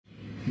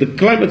The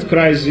climate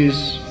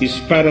crisis is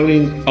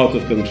spiraling out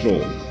of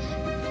control.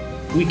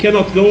 We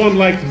cannot go on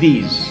like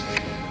this.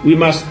 We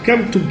must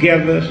come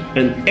together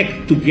and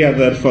act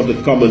together for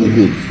the common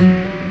good.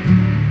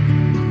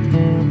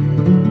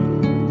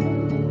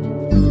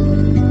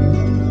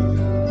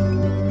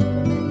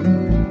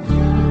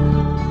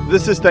 The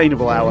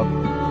Sustainable Hour.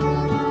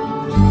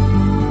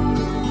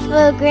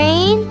 For a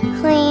green,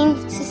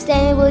 clean,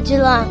 sustainable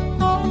Geelong.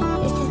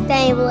 The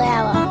Sustainable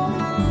Hour.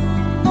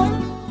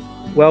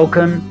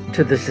 Welcome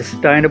to the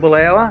Sustainable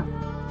Hour.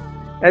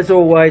 As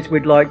always,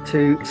 we'd like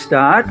to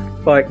start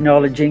by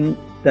acknowledging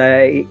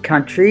the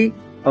country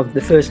of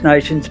the First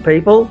Nations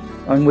people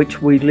on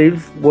which we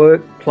live,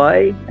 work,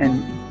 play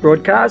and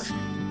broadcast.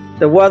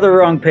 The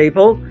Wathaurong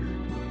people,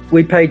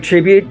 we pay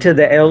tribute to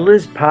the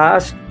elders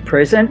past,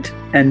 present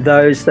and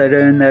those that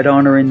earn that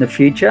honour in the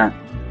future.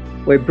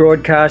 We're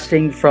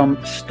broadcasting from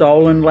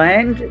stolen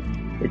land.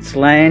 It's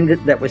land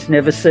that was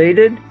never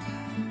ceded,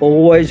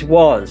 always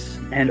was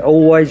and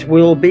always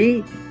will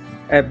be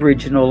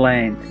Aboriginal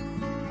land.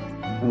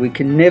 We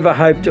can never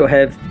hope to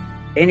have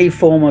any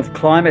form of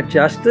climate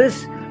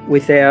justice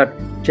without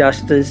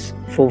justice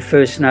for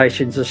First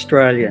Nations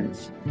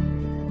Australians.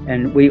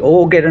 And we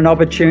all get an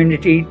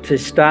opportunity to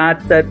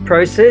start that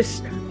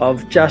process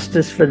of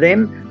justice for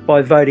them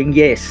by voting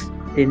yes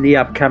in the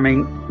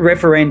upcoming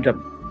referendum.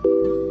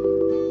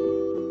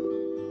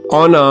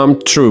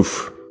 Unarmed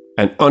truth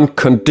and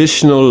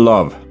unconditional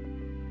love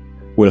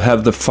will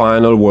have the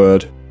final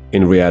word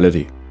in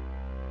reality,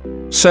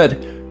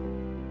 said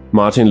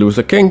Martin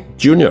Luther King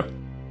Jr.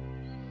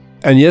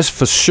 And yes,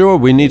 for sure,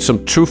 we need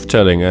some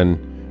truth-telling and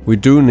we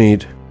do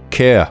need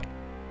care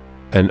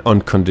and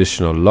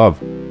unconditional love.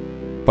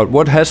 But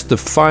what has the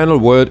final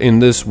word in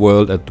this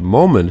world at the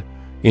moment,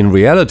 in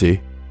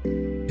reality,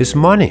 is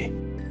money.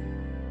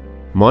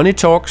 Money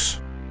talks,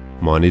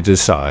 money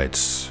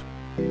decides.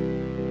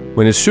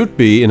 When it should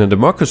be, in a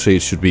democracy,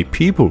 it should be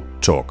people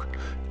talk,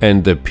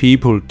 and the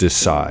people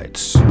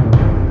decides.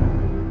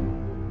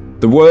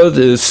 The world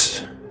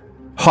is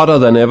hotter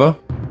than ever,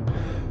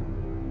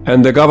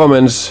 and the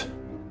governments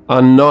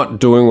are not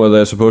doing what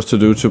they're supposed to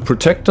do to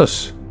protect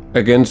us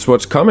against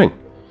what's coming.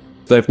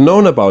 They've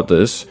known about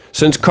this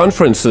since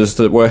conferences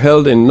that were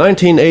held in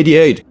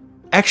 1988.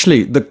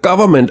 Actually, the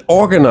government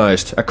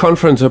organized a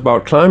conference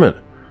about climate,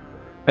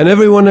 and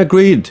everyone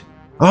agreed,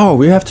 oh,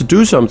 we have to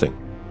do something.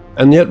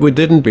 And yet we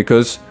didn't,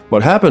 because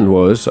what happened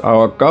was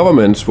our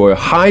governments were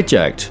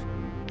hijacked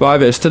by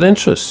vested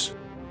interests.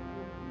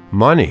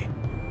 Money.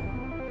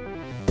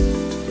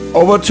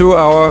 Over to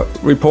our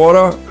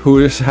reporter who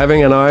is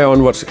having an eye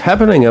on what's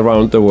happening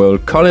around the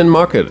world, Colin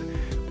Mockett,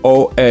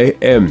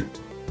 OAM.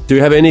 Do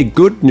you have any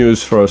good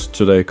news for us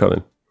today,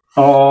 Colin?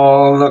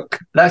 Oh, look,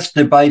 that's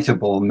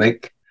debatable,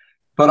 Mick.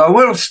 But I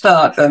will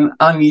start an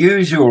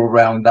unusual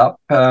roundup.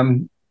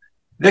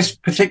 This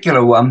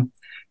particular one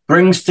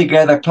brings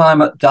together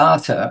climate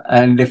data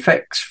and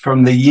effects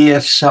from the year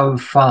so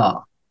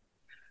far.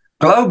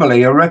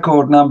 Globally, a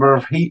record number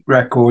of heat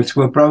records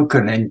were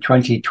broken in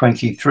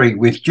 2023,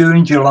 with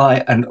June,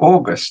 July and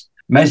August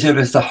measured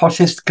as the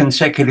hottest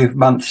consecutive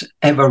months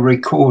ever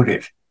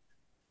recorded.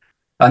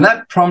 And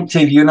that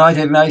prompted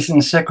United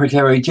Nations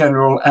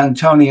Secretary-General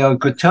Antonio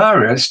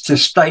Guterres to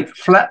state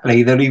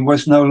flatly that he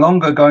was no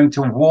longer going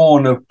to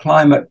warn of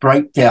climate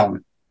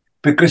breakdown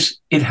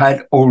because it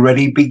had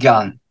already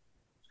begun.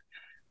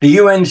 The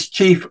UN's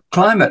chief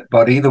climate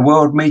body, the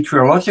World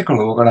Meteorological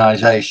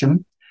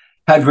Organization,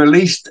 had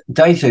released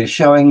data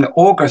showing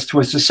August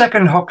was the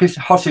second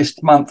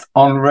hottest month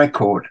on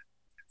record,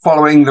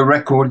 following the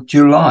record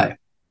July.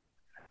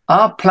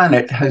 Our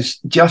planet has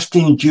just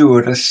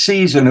endured a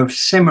season of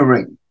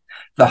simmering,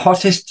 the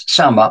hottest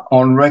summer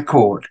on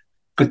record,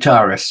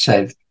 Guterres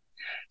said.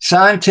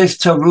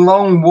 Scientists have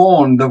long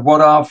warned of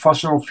what our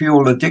fossil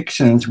fuel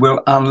addictions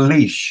will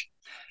unleash.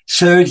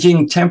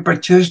 Surging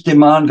temperatures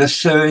demand a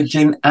surge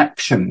in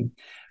action.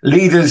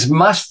 Leaders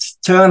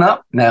must turn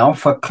up now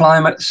for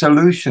climate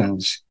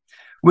solutions.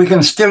 We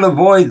can still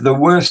avoid the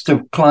worst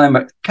of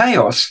climate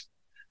chaos,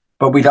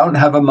 but we don't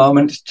have a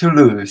moment to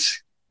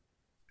lose.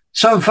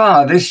 So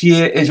far, this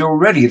year is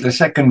already the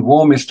second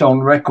warmest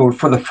on record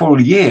for the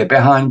full year,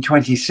 behind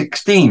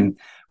 2016,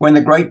 when the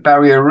Great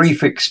Barrier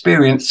Reef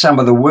experienced some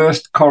of the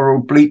worst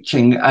coral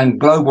bleaching and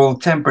global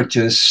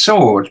temperatures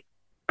soared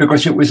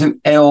because it was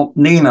an El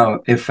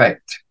Nino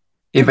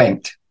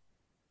event.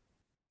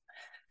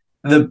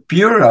 The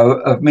Bureau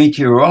of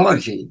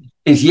Meteorology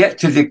is yet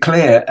to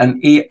declare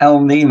an El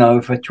Nino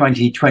for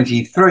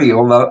 2023,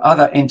 although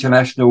other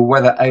international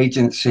weather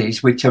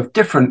agencies, which have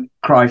different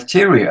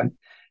criteria,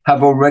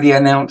 have already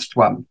announced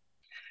one.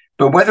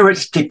 But whether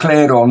it's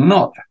declared or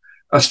not,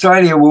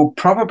 Australia will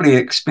probably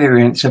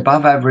experience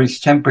above average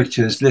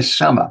temperatures this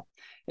summer,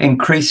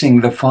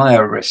 increasing the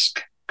fire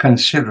risk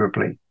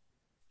considerably.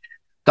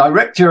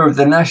 Director of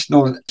the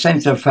National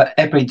Centre for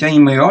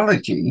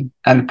Epidemiology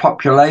and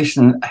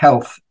Population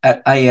Health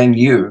at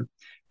ANU,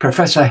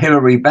 Professor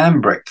Hilary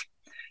Bambrick,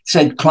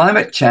 said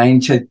climate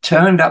change had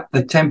turned up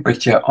the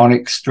temperature on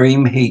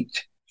extreme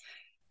heat.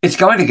 It's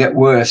going to get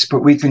worse,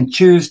 but we can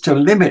choose to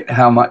limit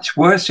how much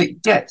worse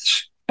it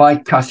gets by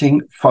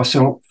cutting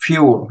fossil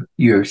fuel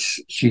use,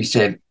 she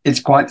said. It's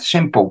quite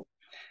simple.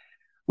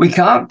 We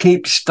can't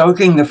keep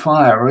stoking the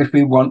fire if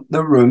we want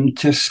the room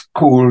to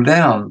cool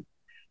down.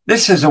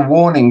 This is a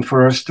warning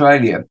for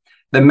Australia.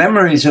 The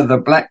memories of the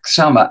Black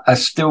Summer are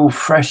still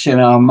fresh in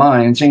our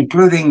minds,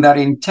 including that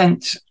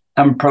intense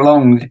and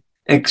prolonged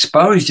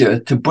exposure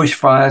to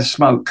bushfire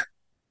smoke.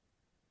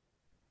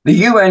 The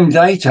UN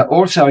data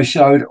also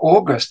showed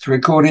August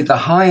recorded the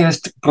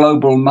highest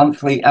global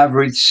monthly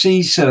average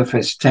sea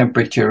surface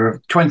temperature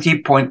of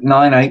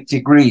 20.98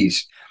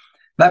 degrees.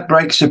 That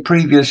breaks a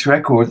previous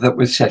record that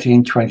was set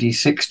in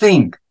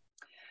 2016.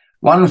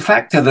 One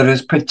factor that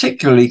has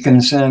particularly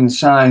concerned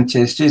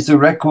scientists is the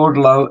record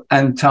low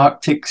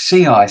Antarctic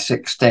sea ice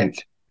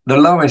extent, the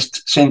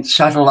lowest since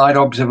satellite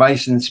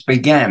observations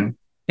began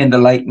in the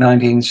late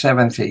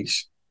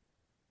 1970s.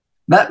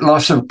 That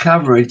loss of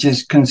coverage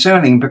is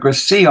concerning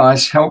because sea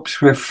ice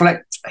helps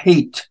reflect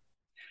heat.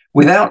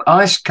 Without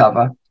ice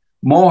cover,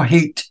 more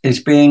heat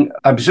is being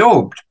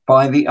absorbed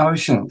by the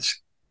oceans.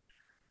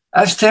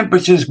 As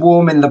temperatures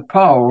warm in the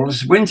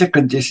poles, winter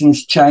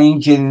conditions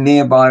change in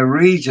nearby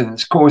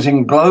regions,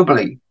 causing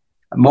globally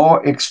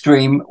more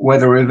extreme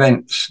weather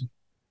events.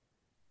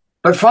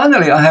 But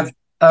finally, I have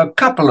a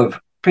couple of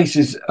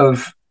pieces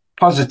of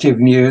positive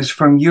news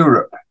from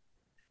Europe.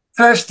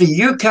 First,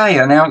 the UK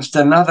announced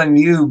another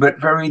new but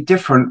very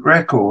different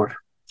record.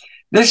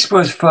 This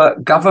was for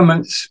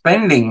government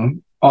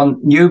spending on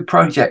new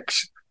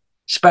projects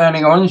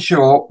spanning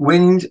onshore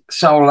wind,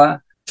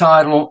 solar,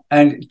 tidal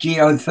and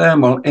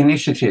geothermal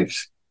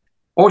initiatives.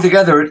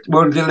 Altogether, it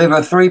will deliver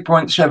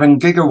 3.7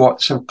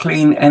 gigawatts of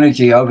clean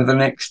energy over the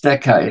next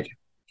decade.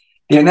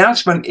 The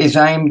announcement is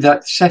aimed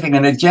at setting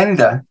an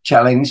agenda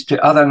challenge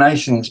to other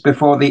nations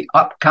before the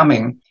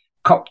upcoming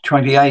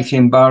COP28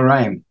 in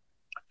Bahrain.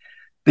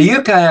 The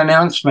UK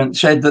announcement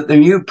said that the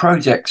new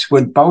projects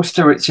would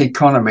bolster its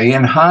economy,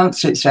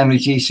 enhance its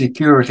energy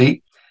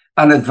security,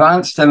 and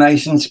advance the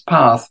nation's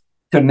path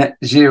to net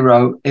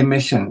zero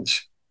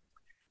emissions.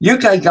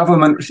 UK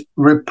government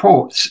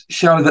reports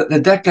show that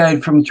the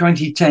decade from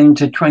 2010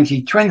 to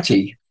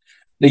 2020,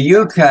 the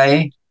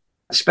UK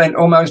spent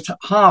almost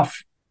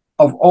half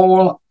of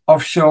all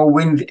offshore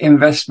wind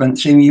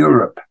investments in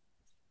Europe,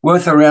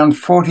 worth around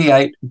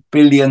 £48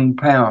 billion,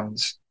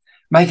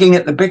 making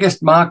it the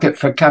biggest market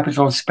for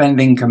capital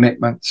spending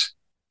commitments.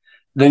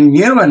 The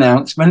new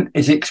announcement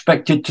is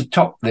expected to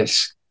top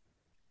this.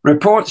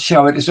 Reports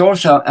show it is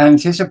also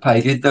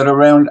anticipated that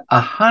around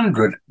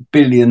 £100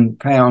 billion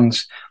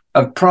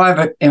of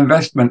private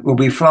investment will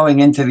be flowing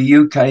into the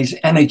UK's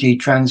energy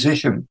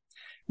transition,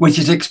 which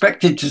is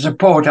expected to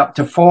support up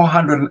to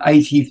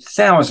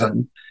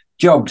 480,000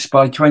 jobs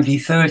by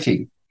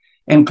 2030,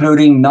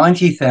 including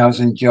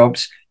 90,000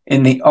 jobs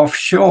in the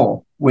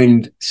offshore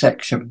wind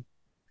section.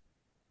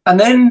 And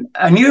then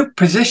a new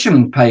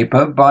position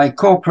paper by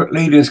Corporate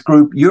Leaders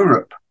Group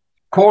Europe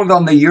called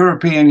on the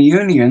European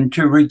Union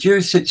to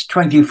reduce its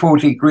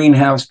 2040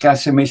 greenhouse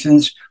gas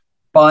emissions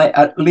by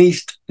at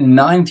least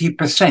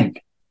 90%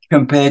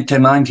 compared to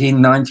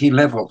 1990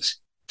 levels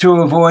to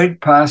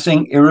avoid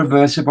passing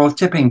irreversible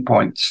tipping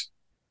points.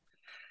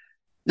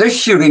 This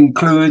should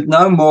include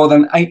no more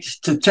than 8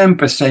 to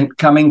 10%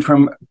 coming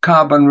from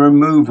carbon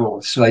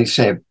removals, they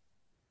said.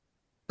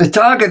 The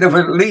target of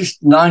at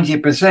least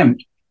 90%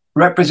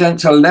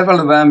 represents a level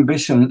of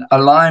ambition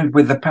aligned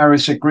with the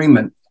Paris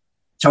Agreement,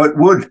 so it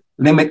would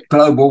limit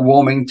global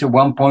warming to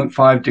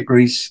 1.5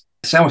 degrees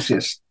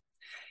Celsius.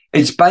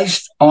 It's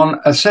based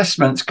on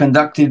assessments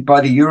conducted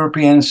by the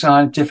European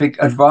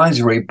Scientific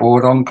Advisory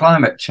Board on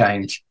Climate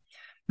Change.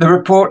 The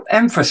report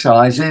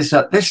emphasises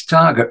that this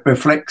target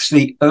reflects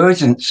the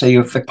urgency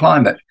of the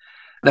climate,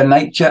 the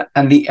nature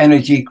and the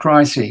energy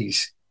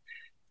crises.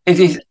 It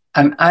is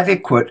an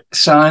adequate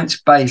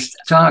science-based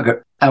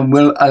target and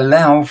will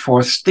allow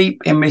for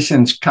steep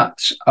emissions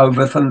cuts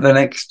over the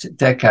next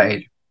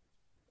decade.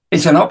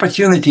 It's an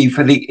opportunity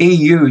for the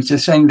EU to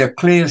send a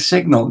clear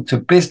signal to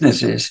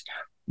businesses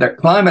that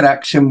climate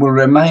action will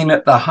remain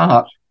at the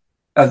heart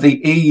of the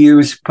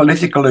EU's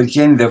political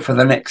agenda for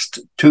the next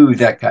 2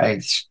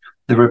 decades,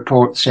 the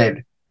report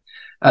said.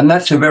 And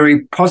that's a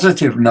very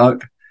positive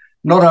note,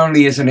 not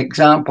only as an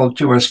example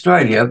to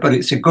Australia, but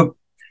it's a good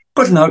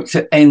note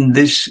to end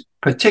this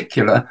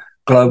particular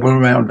global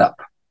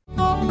roundup.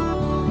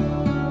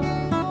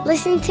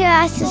 Listen to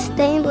our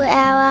Sustainable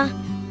Hour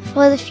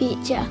for the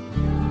future.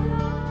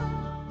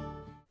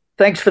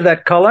 Thanks for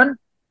that, Colin.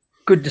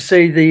 Good to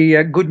see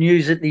the good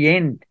news at the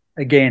end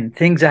again.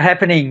 Things are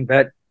happening,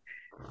 but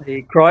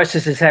the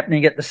crisis is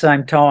happening at the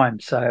same time.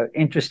 So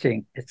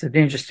interesting. It's an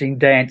interesting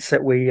dance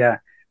that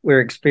we're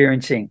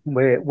experiencing.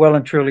 We're well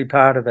and truly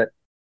part of it.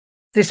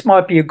 This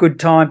might be a good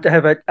time to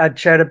have a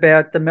chat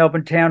about the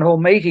Melbourne Town Hall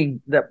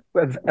meeting that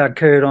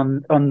occurred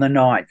on the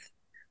 9th.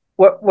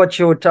 What's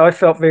your I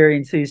felt very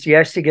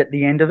enthusiastic at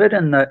the end of it,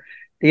 and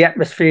the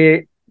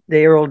atmosphere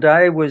there all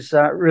day was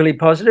really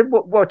positive.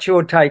 What's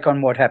your take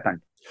on what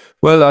happened?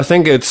 Well, I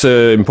think it's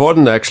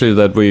important actually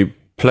that we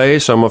play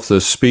some of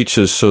the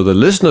speeches so the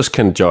listeners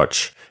can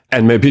judge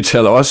and maybe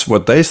tell us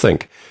what they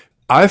think.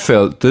 I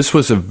felt this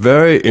was a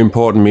very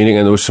important meeting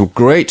and there was some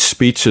great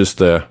speeches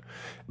there.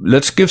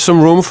 Let's give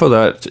some room for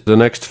that the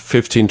next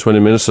 15, 20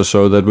 minutes or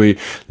so, that we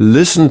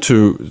listen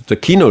to the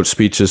keynote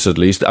speeches at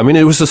least. I mean,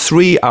 it was a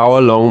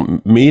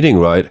 3-hour-long meeting,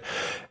 right?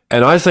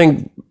 And I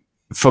think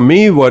for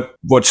me,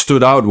 what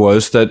stood out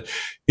was that,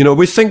 you know,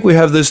 we think we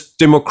have this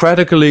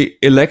democratically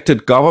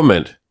elected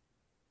government.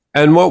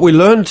 And what we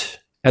learned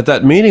at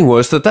that meeting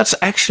was that that's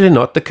actually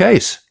not the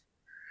case.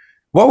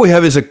 What we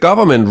have is a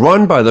government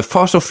run by the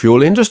fossil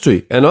fuel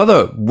industry and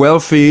other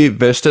wealthy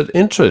vested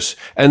interests.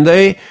 And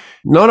they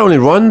not only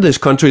run this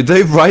country,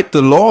 they write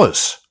the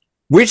laws,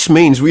 which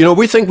means, you know,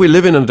 we think we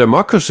live in a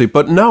democracy,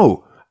 but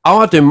no,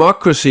 our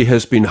democracy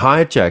has been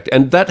hijacked.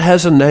 And that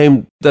has a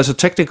name, there's a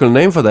technical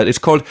name for that. It's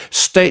called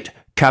state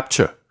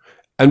capture.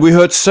 And we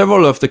heard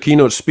several of the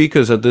keynote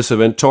speakers at this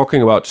event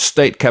talking about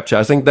state capture.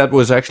 I think that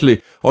was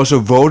actually also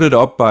voted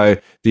up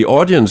by the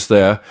audience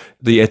there,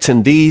 the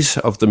attendees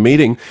of the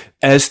meeting,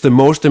 as the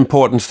most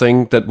important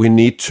thing that we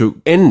need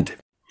to end.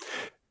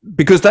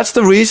 Because that's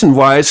the reason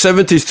why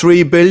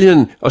 73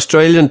 billion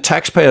Australian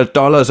taxpayer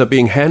dollars are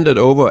being handed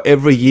over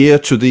every year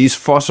to these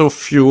fossil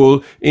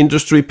fuel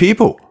industry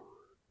people.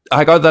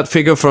 I got that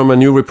figure from a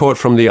new report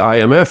from the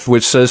IMF,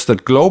 which says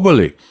that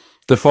globally,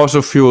 the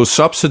fossil fuel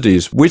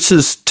subsidies, which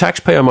is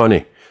taxpayer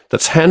money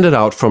that's handed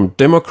out from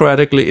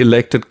democratically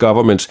elected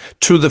governments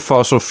to the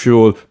fossil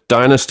fuel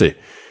dynasty,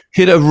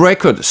 hit a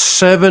record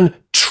 $7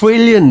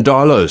 trillion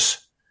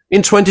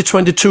in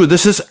 2022.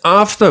 This is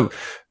after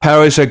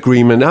Paris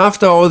Agreement,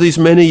 after all these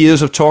many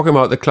years of talking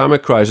about the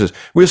climate crisis.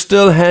 We're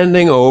still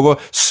handing over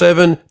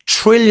 $7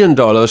 trillion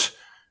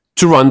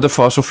to run the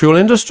fossil fuel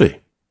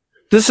industry.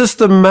 This is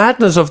the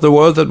madness of the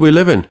world that we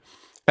live in.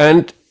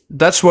 And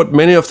that's what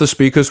many of the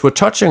speakers were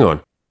touching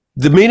on.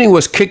 The meeting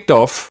was kicked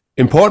off,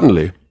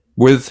 importantly,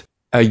 with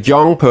a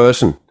young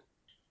person.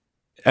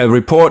 A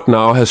report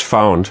now has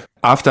found,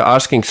 after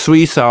asking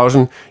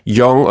 3,000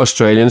 young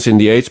Australians in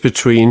the age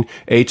between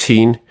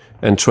 18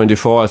 and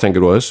 24, I think it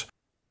was,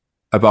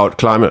 about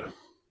climate,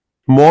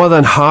 more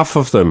than half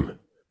of them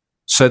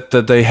said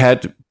that they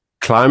had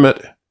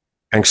climate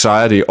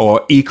anxiety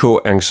or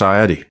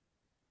eco-anxiety.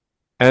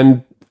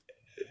 And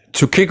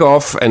to kick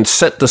off and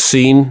set the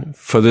scene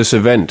for this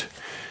event,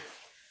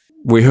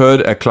 we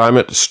heard a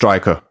climate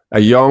striker, a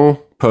young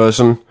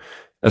person,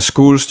 a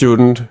school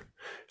student,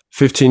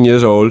 15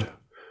 years old,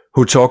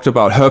 who talked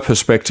about her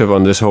perspective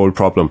on this whole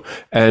problem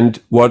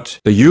and what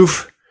the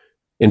youth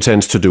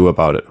intends to do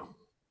about it.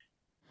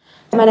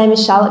 My name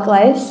is Charlotte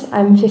Gollace.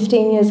 I'm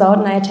 15 years old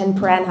and I attend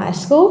Paran High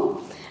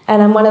School,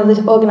 and I'm one of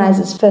the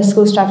organisers for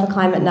School Strike for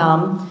Climate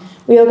NARM.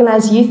 We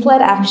organise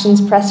youth-led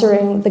actions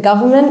pressuring the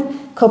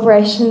government,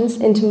 corporations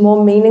into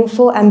more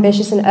meaningful,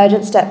 ambitious and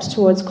urgent steps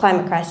towards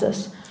climate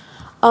crisis.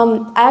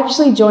 I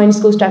actually joined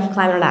School Strike for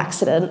Climate on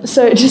accident.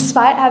 So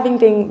despite having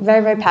been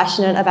very, very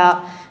passionate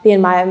about the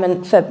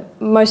environment for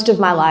most of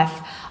my life,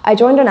 I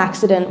joined on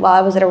accident while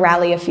I was at a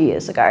rally a few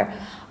years ago.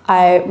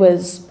 I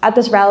was at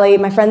this rally,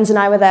 my friends and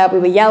I were there, we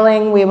were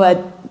yelling, we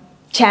were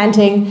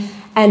chanting,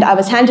 and I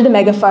was handed a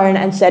megaphone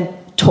and said,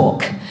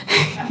 "Talk."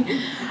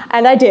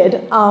 And I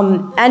did,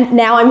 and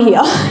now I'm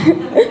here.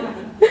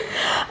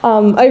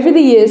 Over the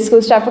years,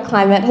 School Strike for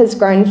Climate has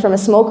grown from a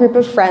small group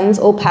of friends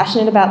all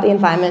passionate about the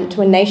environment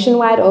to a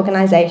nationwide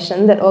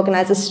organisation that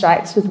organises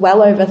strikes with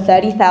well over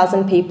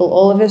 30,000 people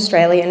all over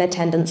Australia in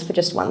attendance for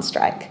just one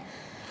strike.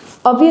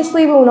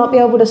 Obviously, we will not be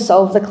able to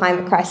solve the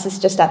climate crisis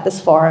just at this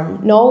forum,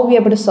 nor will we be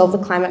able to solve the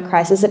climate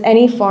crisis at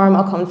any forum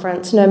or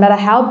conference, no matter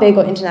how big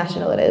or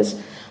international it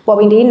is. What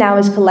we need now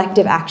is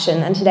collective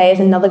action, and today is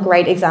another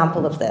great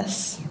example of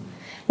this.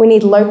 We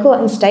need local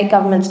and state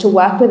governments to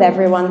work with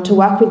everyone, to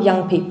work with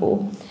young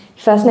people,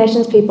 First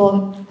Nations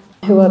people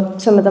who are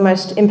some of the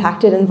most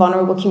impacted and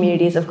vulnerable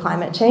communities of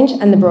climate change,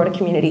 and the broader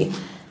community.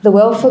 The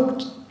will for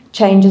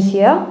change is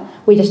here,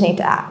 we just need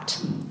to act.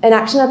 An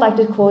action I'd like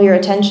to call your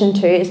attention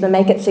to is the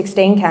Make It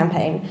 16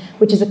 campaign,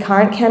 which is a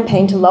current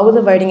campaign to lower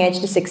the voting age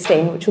to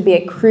 16, which will be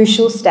a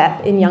crucial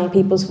step in young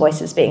people's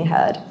voices being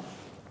heard.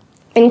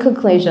 In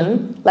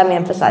conclusion, let me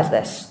emphasise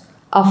this.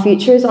 Our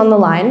future is on the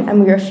line,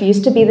 and we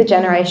refuse to be the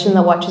generation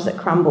that watches it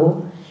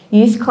crumble.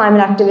 Youth climate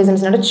activism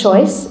is not a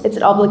choice, it's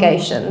an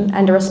obligation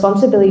and a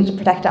responsibility to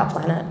protect our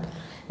planet.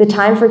 The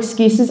time for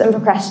excuses and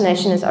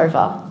procrastination is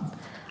over.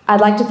 I'd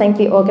like to thank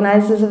the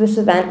organisers of this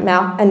event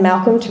and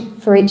Malcolm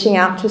for reaching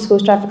out to School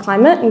Strike for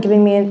Climate and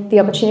giving me the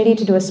opportunity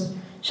to do a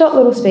short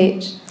little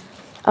speech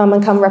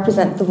and come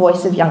represent the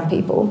voice of young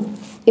people.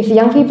 If the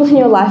young people in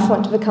your life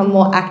want to become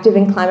more active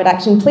in climate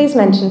action, please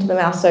mention to them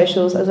our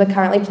socials, as we're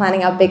currently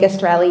planning our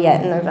biggest rally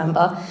yet in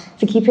November.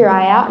 So keep your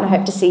eye out, and I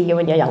hope to see you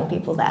and your young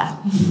people there.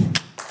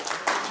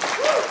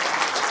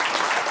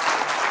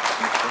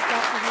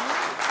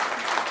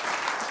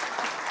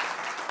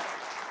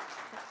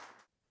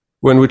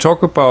 When we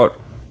talk about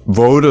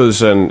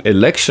voters and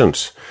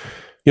elections,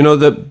 you know,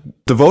 the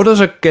voters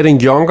are getting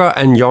younger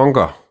and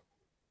younger,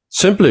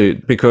 simply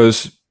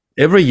because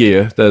every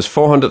year there's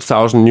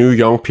 400,000 new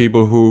young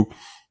people who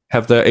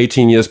have their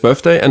 18 years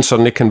birthday and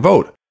suddenly can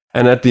vote.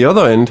 And at the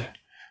other end,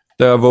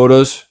 there are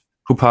voters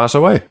who pass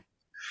away.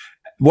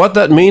 What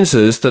that means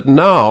is that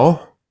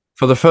now,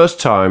 for the first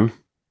time,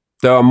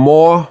 there are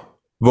more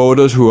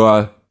voters who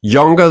are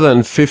younger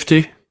than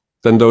 50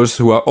 than those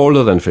who are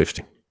older than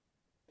 50.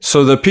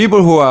 So the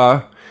people who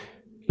are,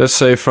 let's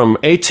say, from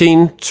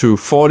 18 to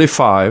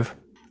 45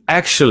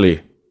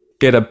 actually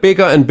get a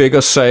bigger and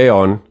bigger say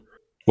on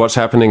what's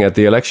happening at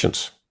the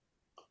elections.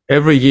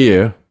 Every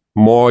year,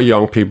 more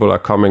young people are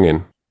coming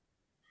in.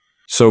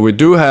 So we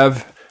do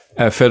have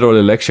a federal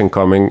election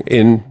coming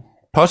in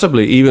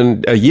possibly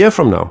even a year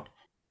from now,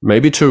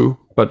 maybe 2,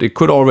 but it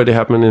could already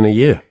happen in a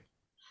year.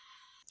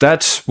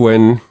 That's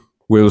when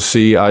we'll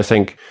see, I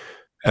think,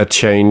 a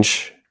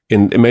change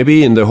in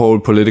maybe in the whole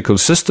political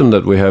system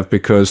that we have,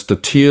 because the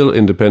Teal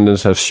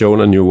independents have shown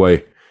a new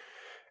way.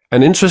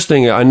 And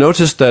interesting, I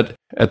noticed that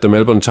at the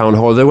Melbourne Town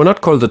Hall, they were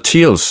not called the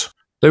Teals.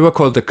 They were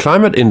called the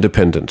Climate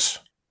Independents.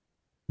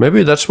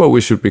 Maybe that's what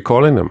we should be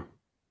calling them.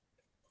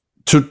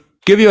 To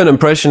give you an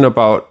impression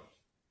about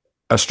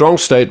a strong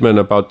statement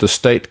about the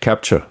state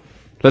capture,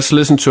 let's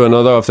listen to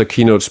another of the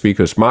keynote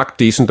speakers, Mark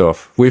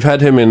Diesendorf. We've had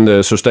him in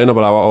the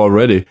Sustainable Hour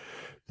already,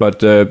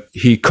 but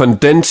he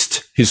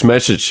condensed his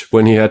message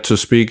when he had to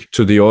speak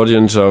to the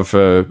audience of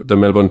the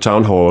Melbourne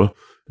Town Hall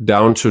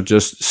down to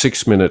just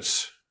 6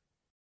 minutes.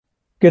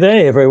 Good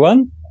day,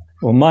 everyone.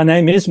 Well, my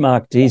name is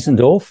Mark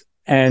Diesendorf,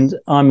 and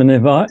I'm an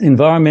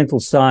environmental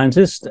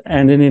scientist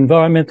and an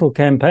environmental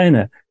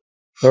campaigner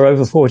for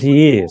over 40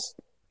 years.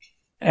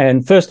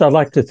 And first, I'd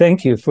like to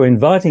thank you for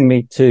inviting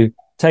me to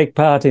take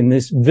part in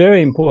this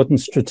very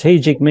important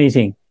strategic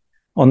meeting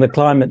on the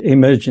climate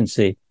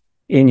emergency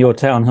in your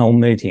town hall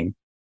meeting.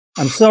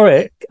 I'm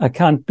sorry I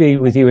can't be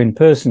with you in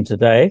person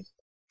today,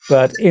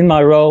 but in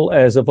my role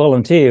as a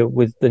volunteer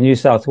with the New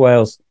South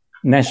Wales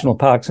National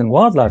Parks and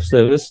Wildlife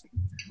Service,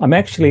 I'm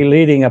actually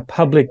leading a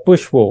public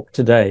bushwalk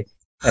today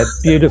at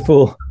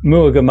beautiful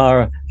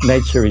Muagamara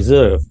Nature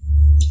Reserve.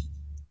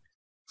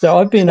 So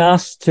I've been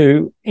asked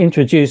to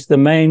introduce the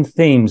main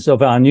themes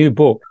of our new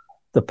book,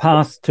 The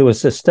Path to a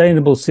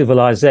Sustainable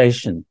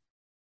Civilization.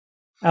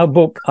 Our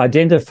book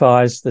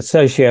identifies the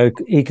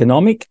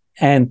socio-economic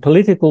and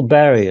political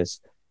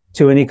barriers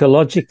to an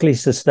ecologically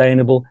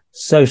sustainable,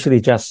 socially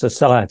just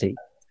society,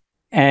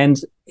 and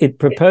it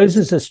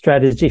proposes a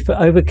strategy for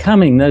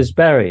overcoming those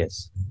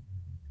barriers.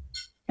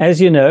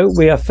 As you know,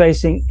 we are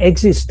facing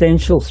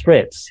existential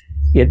threats,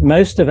 yet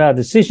most of our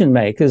decision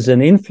makers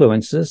and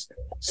influencers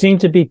seem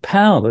to be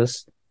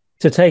powerless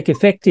to take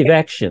effective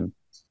action.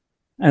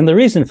 And the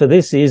reason for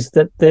this is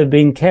that they've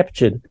been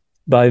captured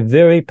by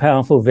very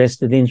powerful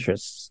vested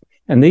interests.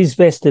 And these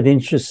vested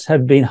interests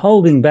have been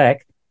holding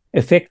back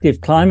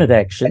effective climate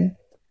action.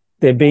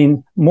 They've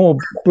been more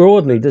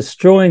broadly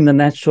destroying the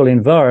natural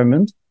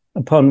environment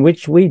upon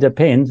which we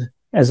depend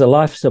as a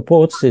life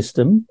support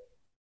system.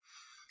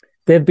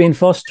 They've been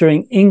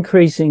fostering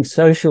increasing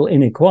social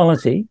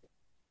inequality.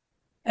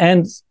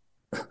 And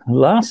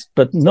last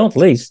but not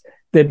least,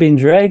 they've been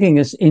dragging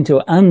us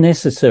into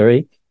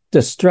unnecessary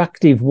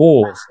destructive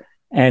wars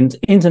and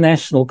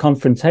international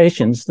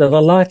confrontations that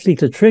are likely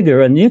to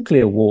trigger a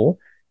nuclear war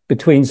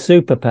between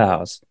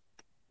superpowers.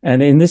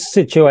 And in this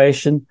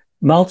situation,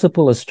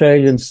 multiple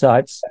Australian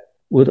sites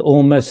would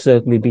almost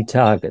certainly be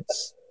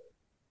targets.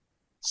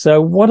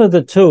 So what are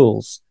the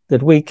tools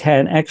that we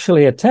can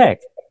actually attack?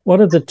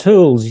 What are the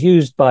tools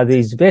used by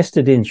these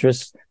vested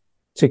interests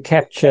to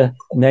capture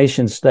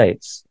nation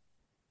states?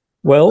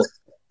 Well,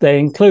 they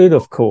include,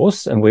 of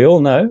course, and we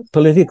all know,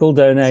 political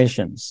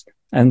donations,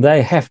 and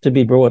they have to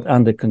be brought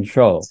under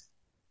control.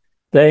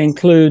 They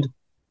include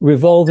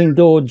revolving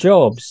door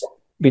jobs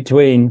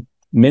between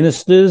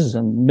ministers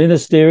and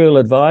ministerial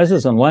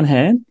advisors on one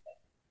hand,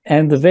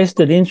 and the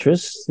vested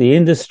interests, the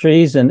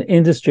industries and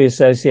industry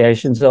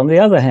associations on the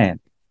other hand.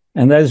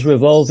 And those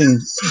revolving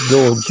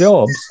door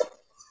jobs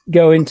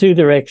go in two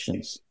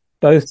directions,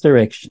 both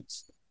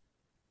directions.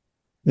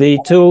 The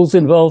tools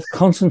involve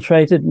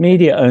concentrated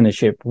media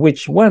ownership,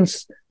 which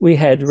once we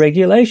had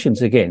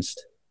regulations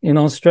against in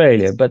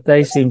Australia, but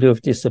they seem to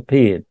have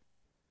disappeared.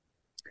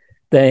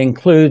 They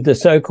include the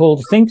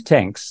so-called think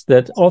tanks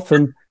that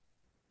often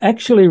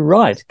actually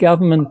write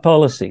government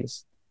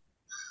policies.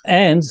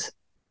 And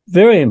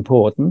very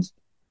important,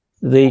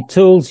 the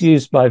tools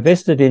used by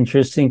vested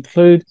interests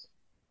include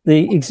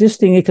the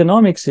existing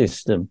economic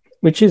system,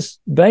 which is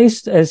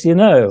based, as you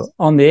know,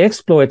 on the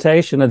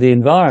exploitation of the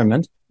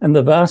environment and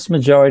the vast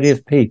majority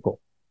of people.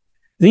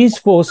 These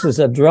forces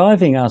are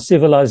driving our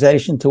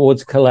civilization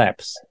towards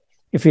collapse.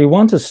 If we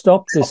want to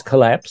stop this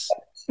collapse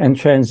and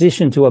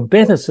transition to a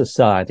better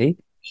society,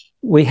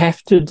 we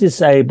have to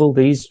disable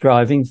these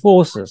driving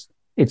forces.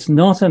 It's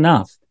not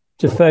enough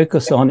to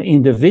focus on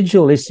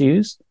individual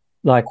issues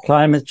like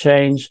climate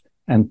change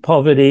and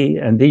poverty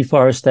and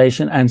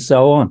deforestation and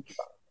so on.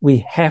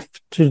 We have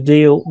to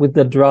deal with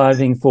the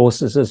driving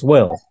forces as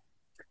well.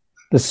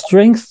 The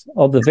strength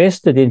of the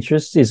vested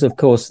interests is, of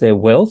course, their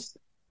wealth,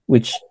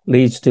 which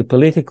leads to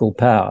political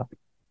power.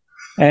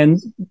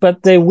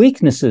 But their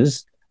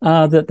weaknesses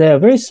are that they are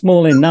very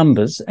small in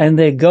numbers and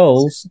their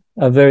goals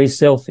are very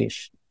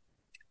selfish.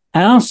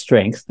 Our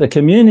strength, the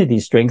community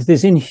strength,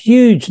 is in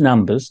huge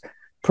numbers,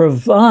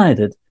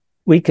 provided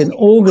we can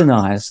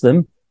organise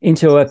them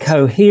into a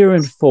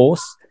coherent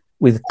force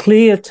with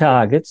clear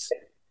targets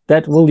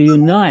that will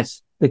unite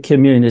the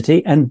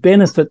community and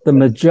benefit the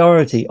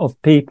majority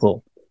of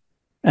people.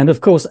 And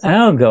of course,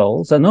 our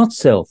goals are not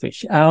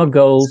selfish. Our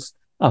goals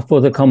are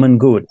for the common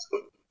good.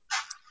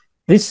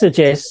 This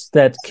suggests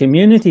that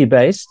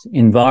community-based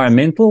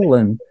environmental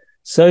and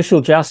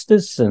social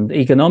justice and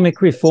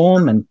economic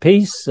reform and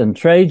peace and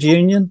trade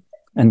union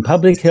and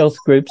public health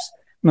groups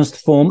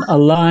must form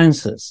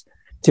alliances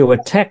to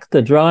attack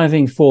the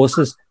driving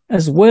forces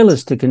as well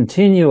as to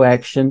continue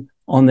action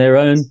on their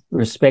own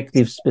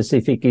respective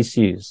specific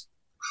issues.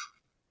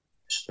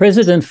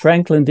 President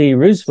Franklin D.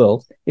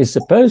 Roosevelt is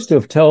supposed to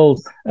have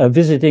told a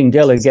visiting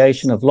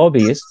delegation of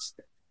lobbyists,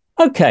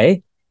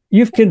 "Okay,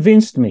 you've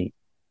convinced me.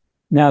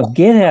 Now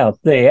get out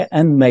there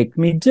and make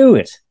me do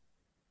it."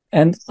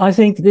 And I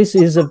think this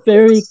is a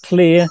very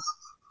clear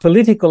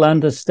political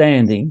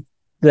understanding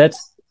that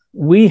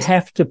we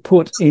have to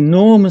put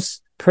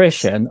enormous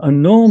pressure and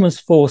enormous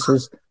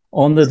forces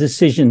on the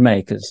decision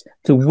makers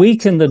to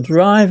weaken the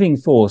driving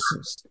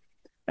forces.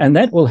 And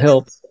that will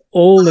help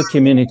all the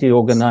community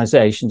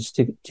organizations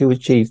to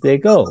achieve their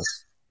goals.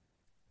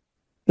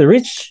 The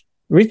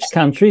rich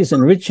countries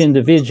and rich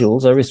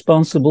individuals are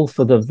responsible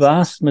for the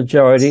vast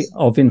majority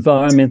of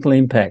environmental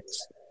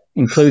impacts,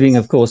 including,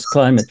 of course,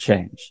 climate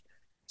change.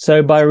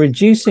 So by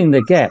reducing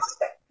the gap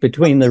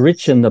between the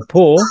rich and the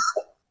poor,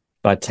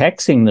 by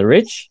taxing the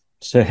rich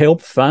to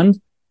help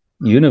fund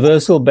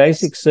universal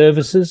basic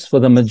services for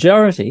the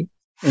majority,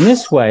 in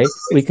this way,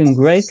 we can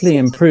greatly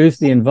improve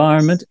the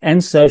environment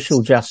and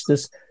social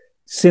justice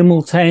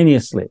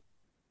simultaneously.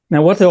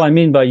 Now, what do I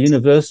mean by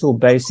universal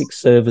basic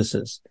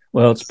services?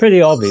 Well, it's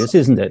pretty obvious,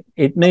 isn't it?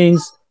 It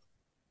means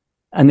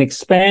an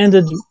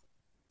expanded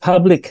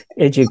public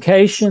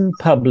education,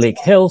 public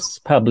health,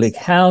 public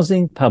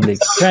housing, public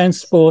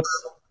transport,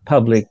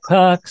 public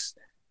parks,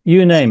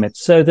 you name it,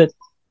 so that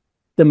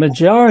the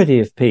majority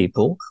of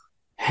people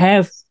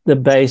have the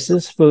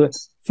basis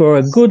for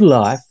a good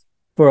life,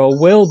 for a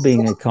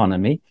well-being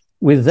economy,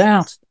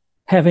 without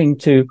having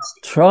to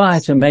try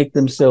to make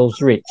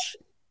themselves rich.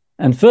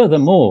 And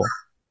furthermore,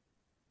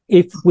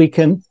 if we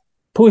can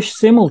push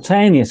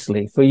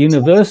simultaneously for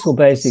universal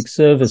basic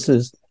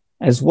services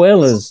as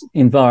well as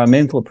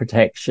environmental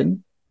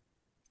protection,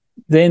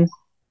 then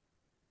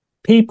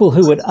people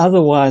who would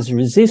otherwise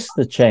resist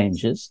the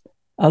changes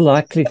are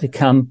likely to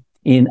come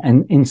in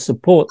and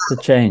support the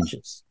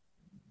changes.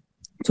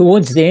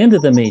 Towards the end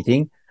of the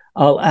meeting,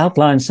 I'll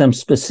outline some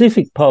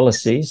specific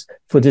policies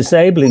for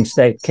disabling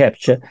state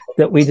capture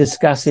that we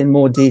discuss in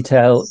more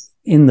detail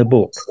in the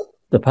book,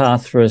 The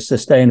Path for a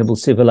Sustainable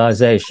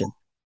Civilization.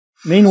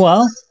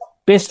 Meanwhile,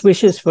 best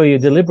wishes for your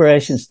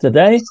deliberations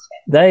today.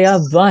 They are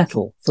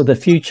vital for the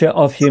future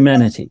of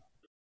humanity.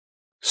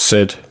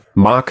 Said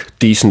Mark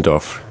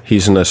Diesendorf.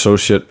 He's an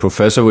associate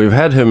professor. We've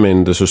had him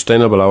in the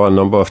Sustainable Hour a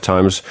number of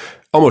times.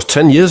 Almost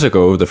 10 years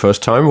ago, the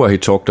first time, where he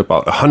talked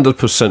about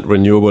 100%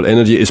 renewable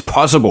energy is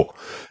possible.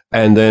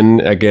 And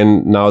then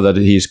again, now that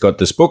he's got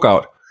this book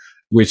out,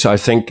 which I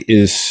think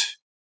is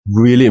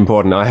really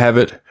important. I have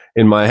it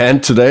in my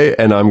hand today,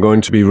 and I'm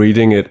going to be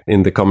reading it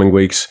in the coming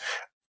weeks.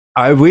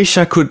 I wish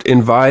I could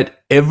invite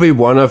every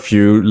one of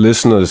you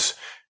listeners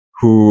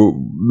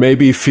who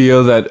maybe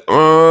feel that,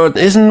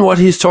 isn't what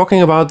he's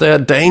talking about there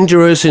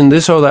dangerous in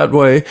this or that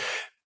way?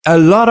 A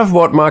lot of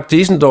what Mark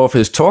Diesendorf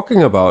is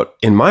talking about,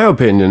 in my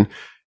opinion,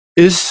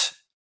 is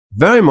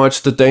very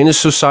much the Danish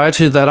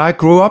society that I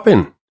grew up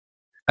in.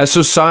 A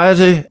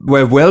society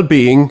where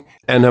well-being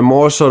and a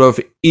more sort of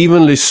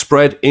evenly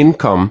spread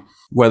income,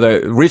 where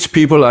the rich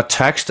people are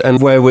taxed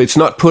and where it's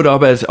not put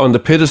up as on the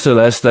pedestal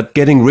as that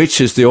getting rich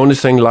is the only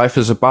thing life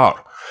is about.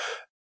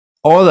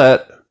 All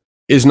that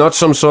is not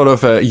some sort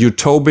of a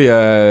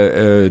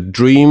utopia,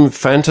 dream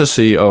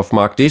fantasy of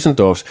Mark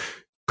Diesendorf's.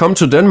 Come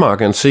to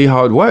Denmark and see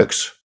how it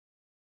works.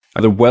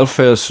 The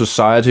welfare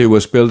society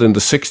was built in the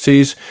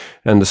 60s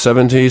and the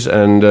 70s,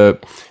 and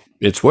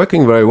it's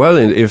working very well.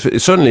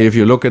 Certainly if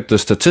you look at the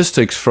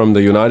statistics from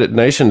the United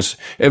Nations,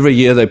 every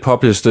year they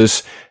publish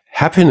this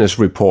happiness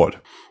report,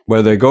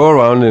 where they go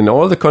around in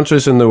all the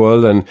countries in the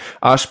world and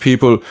ask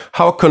people,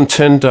 how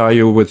content are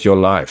you with your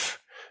life?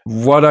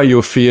 What are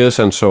your fears,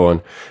 and so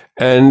on.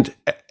 And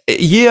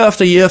year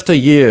after year after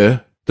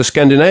year, the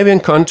Scandinavian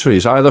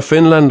countries, either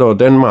Finland or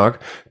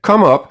Denmark,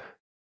 come up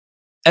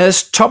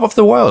as top of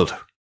the world.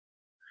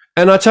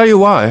 And I tell you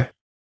why.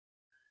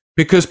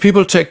 Because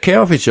people take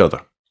care of each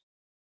other.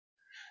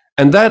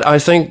 And that, I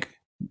think,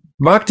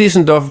 Mark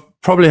Diesendorf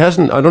probably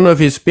hasn't. I don't know if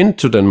he's been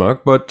to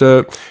Denmark, but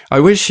I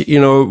wish,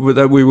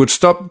 that we would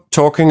stop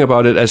talking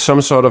about it as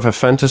some sort of a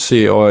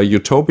fantasy or a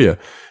utopia,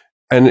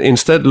 and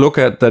instead look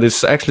at that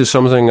it's actually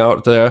something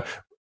out there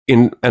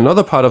in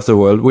another part of the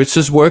world which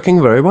is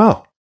working very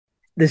well.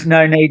 There's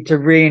no need to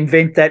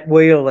reinvent that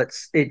wheel.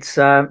 It's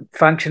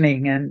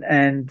functioning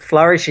and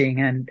flourishing,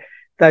 and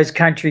those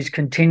countries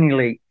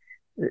continually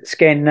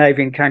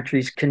Scandinavian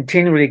countries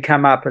continually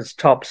come up as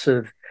tops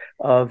of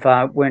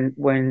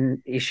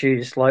when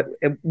issues like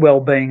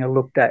well-being are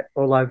looked at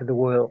all over the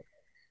world.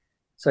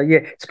 So yeah,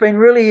 it's been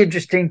really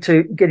interesting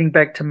getting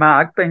back to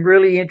Mark. Been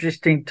really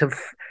interesting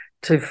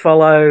to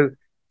follow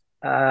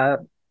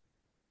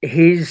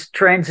his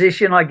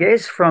transition, I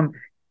guess. From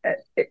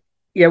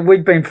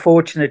we've been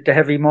fortunate to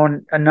have him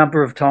on a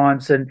number of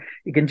times, and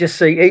you can just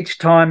see each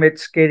time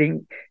it's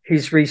getting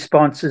his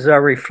responses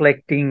are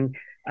reflecting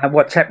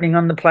what's happening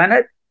on the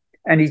planet,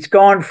 and he's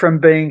gone from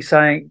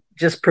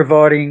just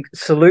providing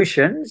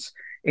solutions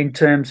in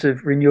terms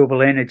of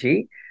renewable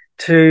energy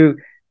to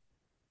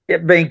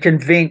being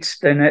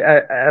convinced and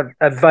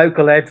a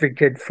vocal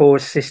advocate for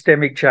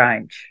systemic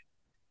change.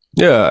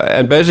 Yeah,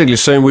 and basically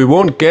saying we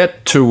won't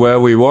get to where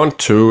we want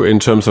to in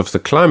terms of the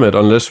climate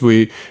unless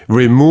we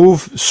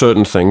remove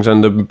certain things.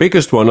 And the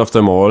biggest one of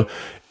them all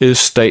is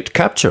state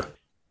capture.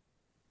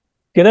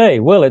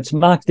 G'day. Well, it's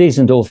Mark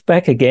Diesendorf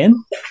back again.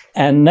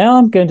 And now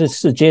I'm going to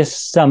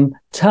suggest some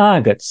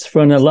targets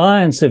for an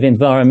alliance of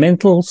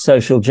environmental,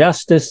 social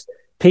justice,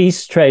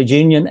 peace, trade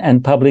union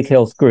and public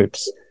health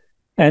groups.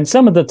 And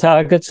some of the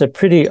targets are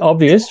pretty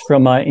obvious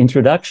from my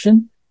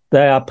introduction.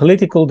 They are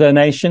political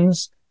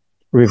donations,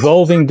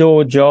 revolving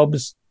door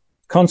jobs,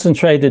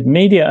 concentrated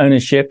media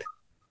ownership,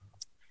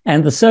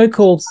 and the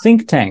so-called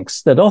think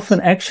tanks that often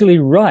actually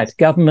write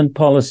government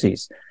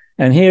policies.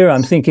 And here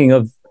I'm thinking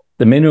of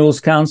the Minerals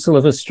Council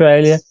of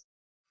Australia,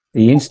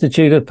 the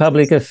Institute of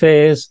Public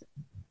Affairs,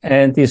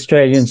 and the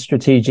Australian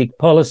Strategic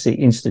Policy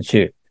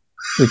Institute,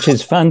 which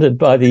is funded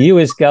by the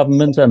US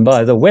government and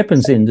by the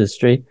weapons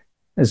industry,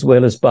 as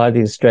well as by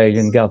the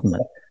Australian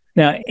government.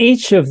 Now,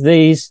 each of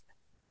these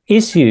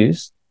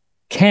issues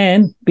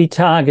can be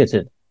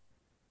targeted.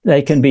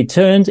 They can be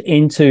turned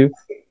into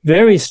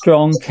very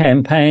strong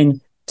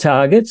campaign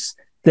targets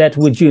that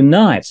would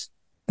unite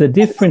the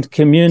different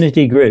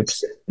community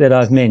groups that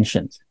I've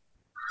mentioned.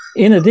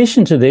 In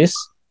addition to this,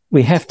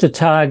 we have to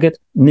target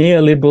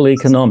neoliberal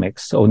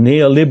economics, or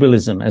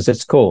neoliberalism as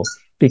it's called,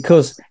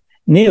 because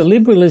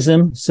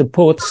neoliberalism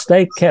supports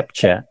state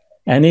capture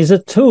and is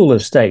a tool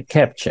of state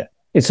capture.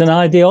 It's an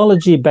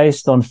ideology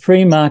based on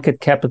free market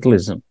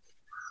capitalism.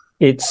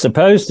 It's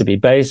supposed to be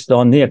based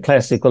on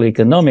neoclassical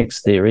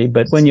economics theory,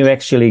 but when you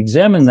actually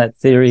examine that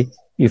theory,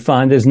 you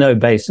find there's no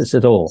basis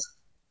at all.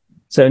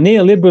 So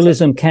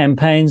neoliberalism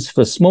campaigns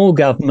for small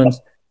government,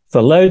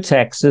 for low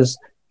taxes,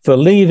 for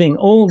leaving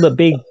all the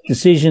big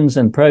decisions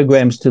and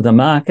programs to the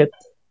market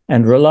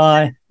and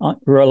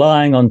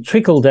relying on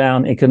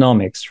trickle-down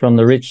economics from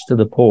the rich to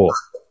the poor,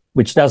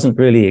 which doesn't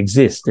really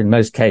exist in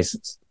most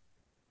cases.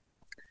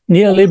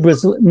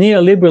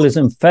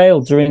 Neoliberalism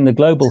failed during the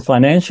global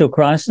financial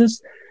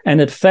crisis,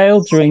 and it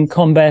failed during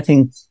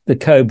combating the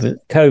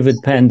COVID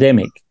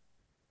pandemic.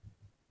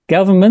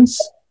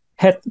 Governments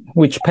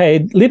which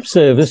paid lip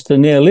service to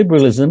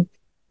neoliberalism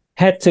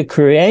had to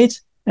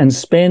create and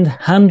spend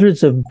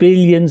hundreds of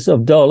billions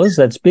of dollars,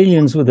 that's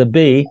billions with a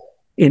B,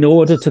 in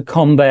order to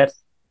combat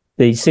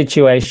the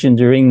situation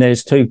during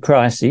those two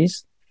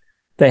crises.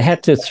 They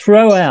had to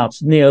throw out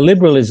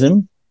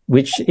neoliberalism,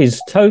 which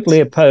is totally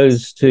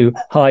opposed to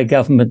high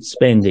government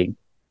spending.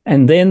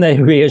 And then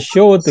they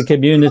reassured the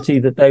community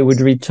that they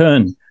would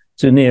return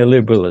to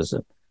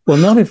neoliberalism. Well,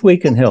 not if we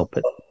can help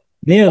it.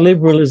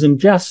 Neoliberalism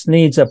just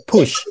needs a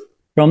push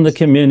from the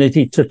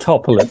community to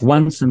topple it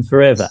once and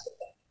forever.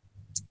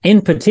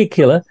 In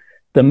particular,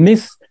 the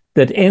myth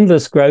that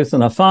endless growth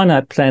on a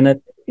finite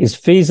planet is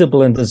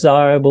feasible and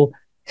desirable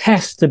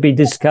has to be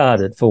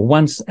discarded for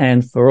once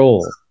and for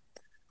all.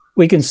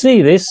 We can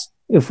see this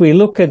if we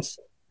look at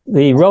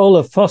the role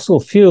of fossil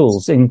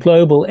fuels in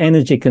global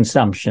energy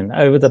consumption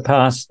over the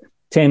past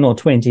 10 or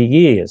 20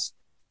 years.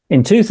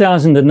 In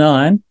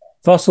 2009,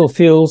 fossil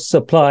fuels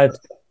supplied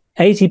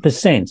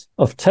 80%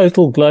 of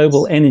total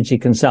global energy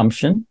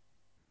consumption.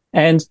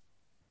 And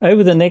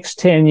over the next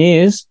 10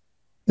 years,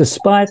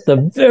 despite the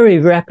very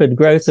rapid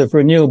growth of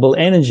renewable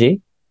energy,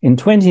 in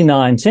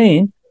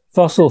 2019,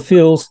 fossil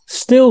fuels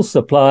still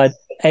supplied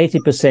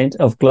 80%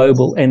 of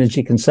global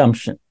energy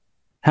consumption.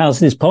 How's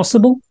this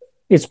possible?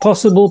 It's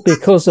possible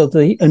because of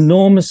the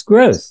enormous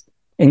growth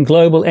in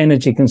global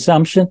energy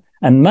consumption,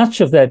 and much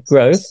of that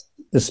growth,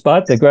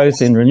 despite the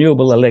growth in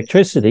renewable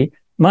electricity,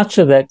 much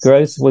of that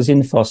growth was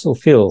in fossil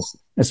fuels,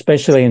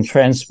 especially in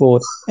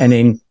transport and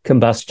in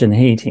combustion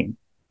heating.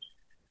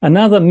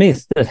 Another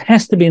myth that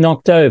has to be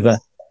knocked over,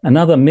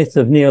 another myth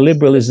of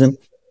neoliberalism,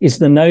 is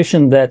the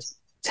notion that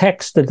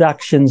tax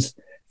deductions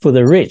for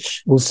the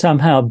rich will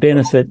somehow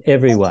benefit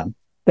everyone.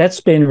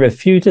 That's been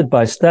refuted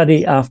by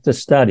study after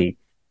study.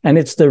 And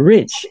it's the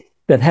rich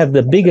that have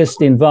the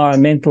biggest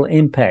environmental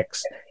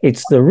impacts.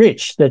 It's the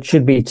rich that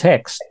should be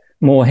taxed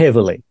more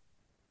heavily.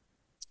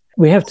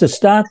 We have to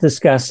start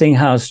discussing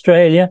how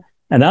Australia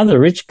and other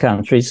rich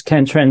countries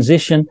can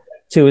transition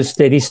to a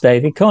steady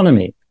state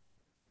economy.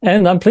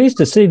 And I'm pleased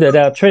to see that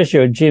our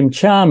Treasurer, Jim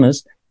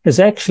Chalmers, has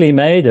actually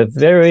made a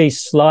very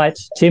slight,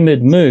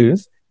 timid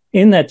move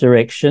in that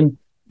direction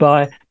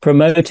by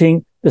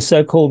promoting the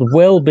so-called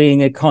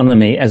well-being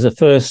economy as a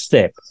first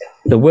step.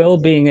 The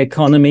well-being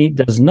economy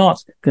does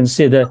not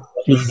consider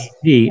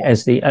GDP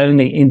as the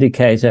only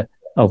indicator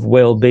of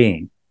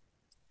well-being.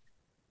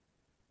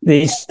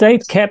 The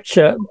state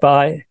capture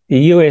by the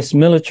US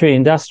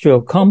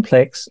military-industrial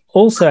complex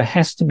also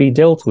has to be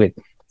dealt with.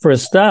 For a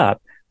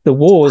start, the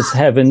wars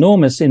have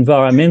enormous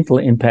environmental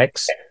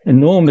impacts,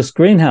 enormous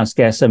greenhouse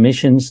gas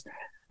emissions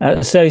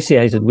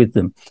associated with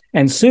them.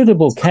 And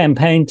suitable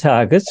campaign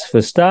targets,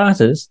 for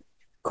starters,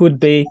 could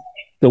be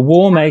the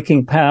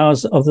war-making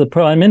powers of the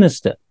Prime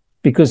Minister,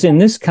 because in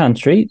this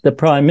country, the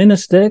Prime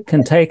Minister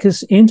can take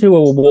us into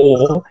a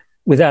war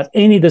without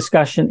any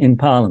discussion in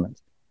Parliament.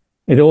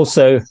 We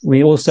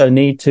also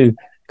need to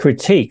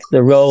critique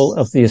the role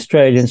of the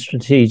Australian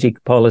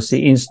Strategic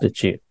Policy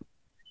Institute.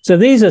 So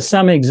these are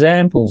some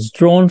examples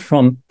drawn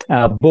from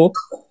our book,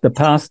 The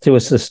Path to a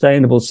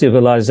Sustainable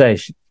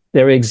Civilization.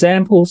 They're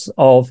examples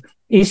of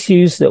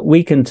issues that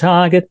we can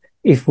target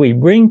if we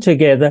bring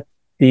together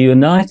the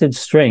united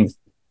strength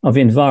of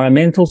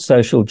environmental,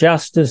 social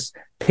justice,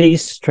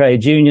 peace,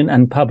 trade union,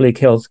 and public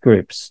health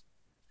groups.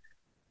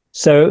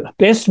 So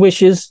best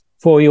wishes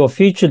for your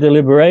future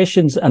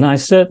deliberations, and I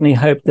certainly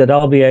hope that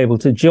I'll be able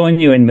to join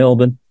you in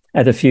Melbourne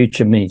at a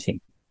future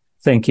meeting.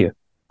 Thank you.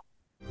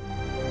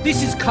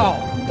 This is coal.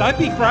 Don't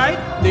be afraid.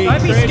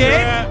 Don't be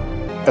scared.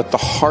 At the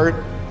heart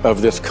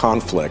of this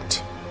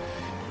conflict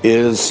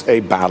is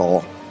a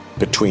battle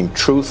between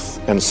truth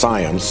and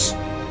science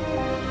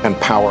and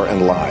power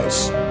and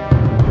lies.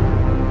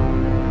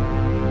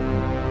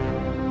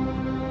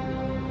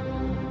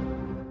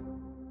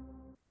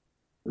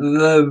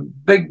 The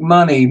big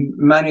money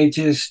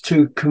manages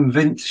to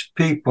convince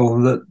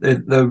people that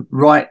the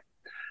right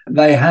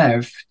they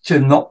have to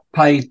not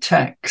pay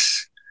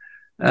tax.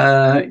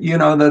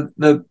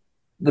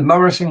 The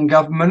Morrison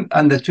government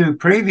and the two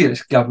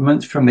previous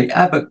governments from the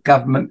Abbott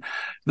government,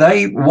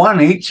 they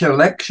won each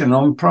election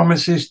on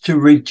promises to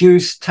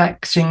reduce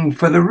taxing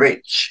for the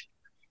rich.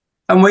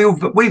 And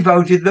we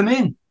voted them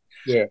in.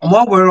 Yeah. And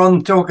while we're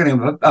on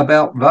talking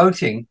about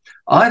voting,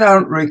 I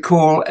don't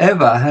recall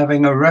ever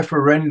having a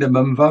referendum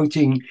and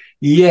voting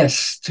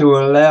yes to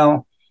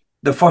allow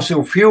the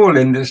fossil fuel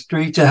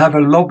industry to have a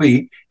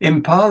lobby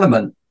in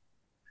Parliament.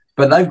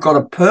 But they've got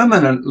a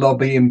permanent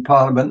lobby in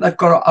Parliament. They've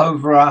got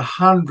over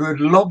 100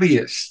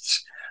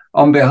 lobbyists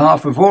on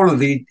behalf of all of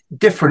the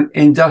different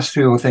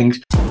industrial things.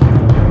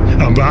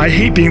 But I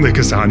hate being the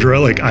Cassandra.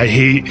 I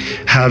hate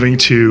having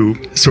to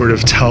sort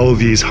of tell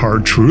these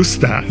hard truths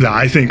that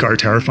I think are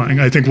terrifying.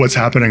 I think what's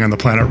happening on the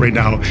planet right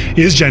now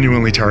is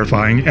genuinely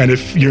terrifying. And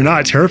if you're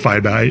not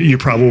terrified by it, you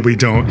probably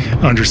don't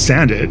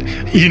understand it.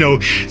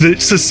 The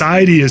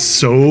society is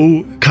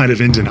so kind of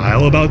in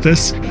denial about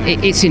this.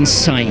 It's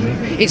insane.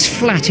 It's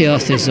flat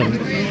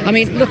earthism. I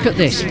mean, look at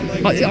this.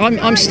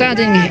 I'm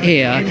standing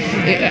here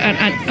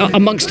and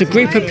amongst a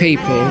group of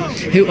people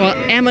who are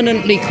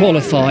eminently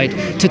qualified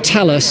to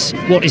tell us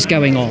what is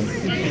going on.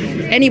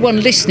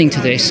 Anyone listening to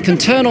this can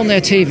turn on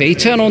their TV,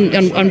 turn on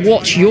and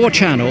watch your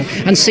channel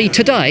and see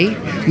today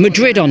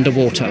Madrid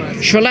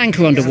underwater, Sri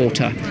Lanka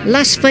underwater,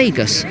 Las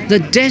Vegas, the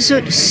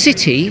desert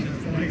city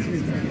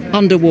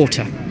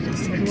underwater,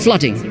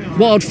 flooding,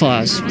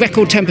 wildfires,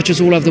 record temperatures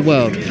all over the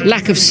world,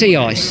 lack of sea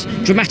ice,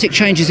 dramatic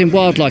changes in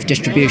wildlife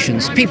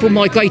distributions, people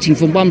migrating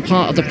from one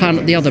part of the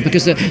planet to the other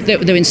because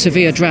they're in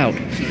severe drought.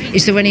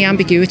 Is there any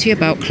ambiguity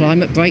about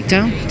climate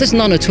breakdown? There's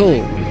none at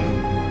all.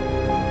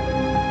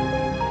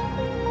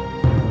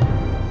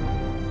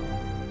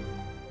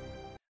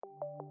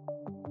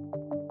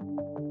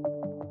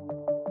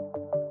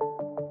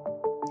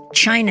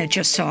 China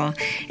just saw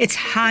its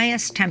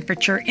highest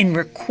temperature in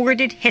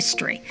recorded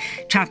history,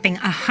 topping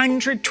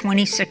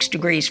 126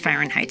 degrees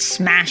Fahrenheit,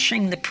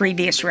 smashing the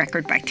previous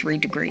record by 3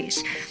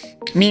 degrees.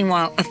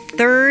 Meanwhile, a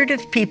third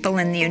of people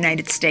in the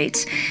United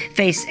States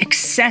face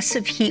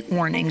excessive heat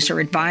warnings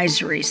or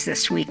advisories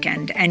this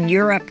weekend, and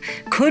Europe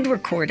could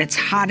record its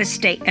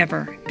hottest day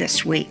ever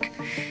this week.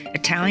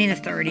 Italian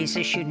authorities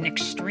issued an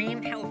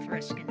extreme health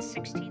risk in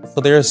 16...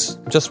 So there's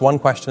just one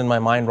question in my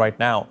mind right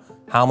now.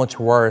 How much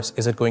worse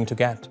is it going to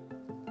get?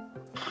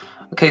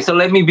 Okay, so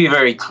let me be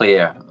very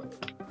clear.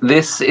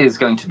 This is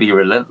going to be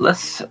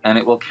relentless, and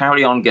it will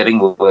carry on getting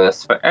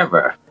worse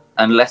forever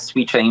unless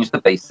we change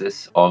the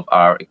basis of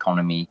our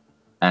economy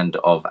and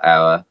of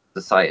our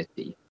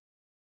society.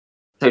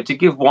 So to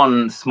give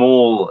one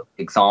small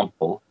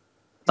example,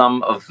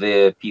 some of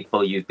the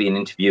people you've been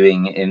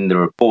interviewing in the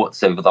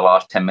reports over the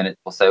last 10 minutes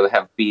or so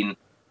have been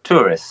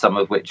tourists, some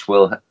of which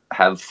will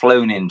have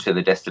flown into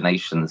the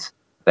destinations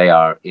they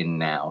are in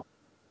now.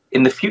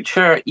 In the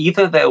future,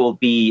 either there will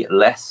be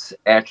less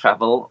air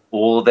travel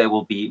or there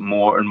will be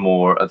more and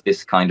more of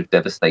this kind of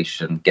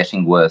devastation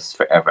getting worse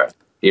forever.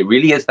 It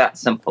really is that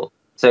simple.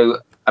 So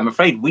I'm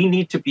afraid we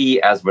need to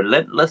be as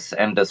relentless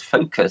and as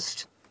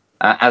focused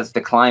as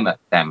the climate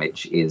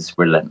damage is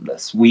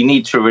relentless. We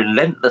need to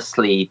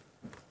relentlessly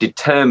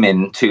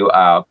determine to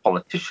our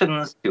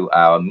politicians, to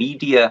our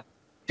media,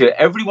 to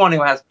everyone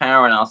who has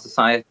power in our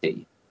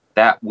society,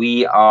 that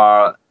we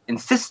are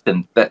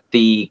insistent that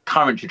the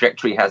current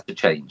trajectory has to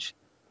change.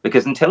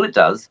 because until it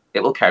does,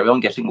 it will carry on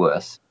getting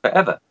worse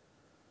forever.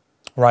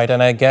 Right,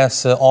 and I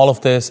guess all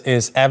of this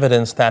is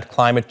evidence that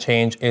climate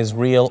change is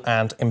real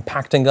and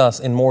impacting us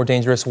in more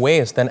dangerous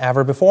ways than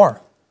ever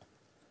before.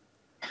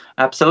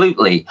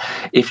 Absolutely.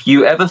 If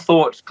you ever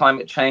thought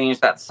climate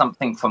change, that's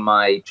something for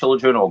my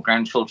children or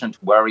grandchildren to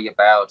worry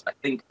about, I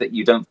think that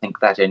you don't think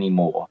that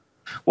anymore.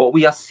 What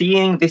we are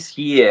seeing this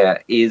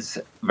year is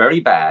very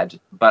bad,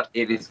 but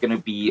it is going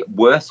to be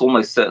worse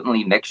almost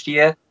certainly next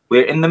year.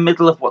 We're in the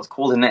middle of what's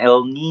called an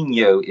El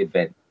Nino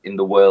event in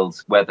the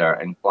world's weather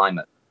and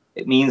climate.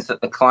 It means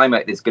that the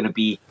climate is going to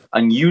be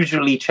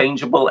unusually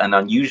changeable and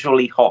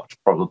unusually hot,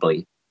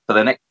 probably, for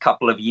the next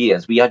couple of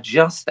years. We are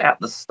just at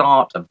the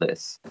start of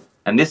this.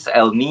 And this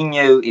El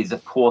Nino is,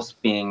 of course,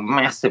 being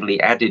massively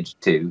added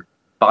to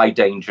by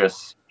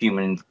dangerous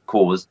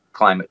human-caused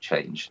climate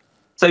change.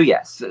 So,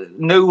 yes,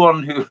 no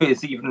one who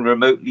is even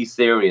remotely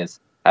serious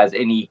has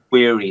any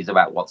queries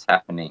about what's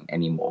happening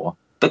anymore.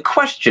 The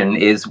question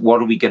is,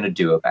 what are we going to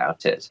do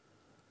about it?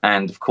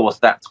 And, of course,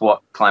 that's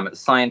what climate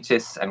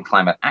scientists and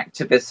climate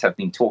activists have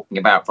been talking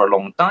about for a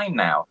long time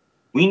now.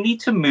 We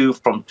need to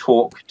move from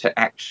talk to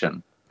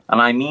action.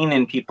 And I mean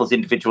in people's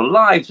individual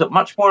lives, but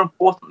much more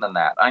important than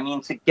that, I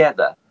mean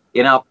together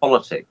in our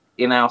politics,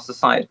 in our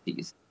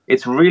societies.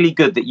 It's really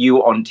good that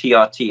you on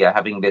TRT are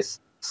having this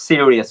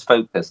serious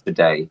focus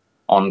today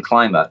on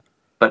climate.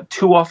 But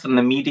too often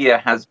the media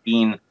has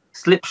been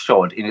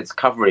slipshod in its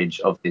coverage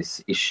of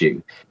this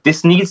issue.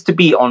 This needs to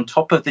be on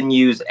top of the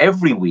news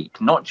every week,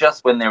 not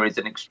just when there is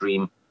an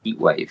extreme heat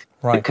wave.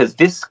 Right. Because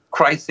this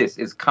crisis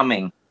is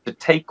coming to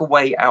take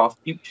away our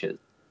futures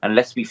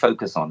unless we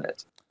focus on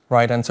it.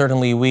 Right, and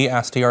certainly we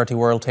as TRT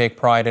World take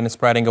pride in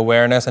spreading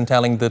awareness and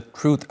telling the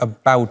truth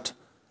about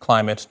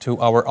climate to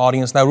our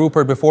audience. Now,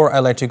 Rupert, before I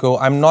let you go,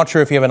 I'm not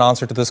sure if you have an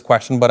answer to this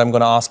question, but I'm going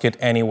to ask it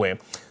anyway.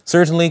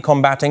 Certainly,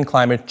 combating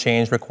climate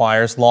change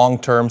requires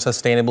long-term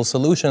sustainable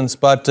solutions,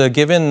 but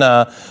given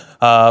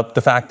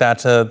the fact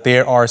that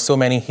there are so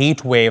many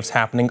heat waves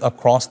happening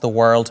across the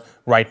world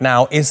right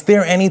now, is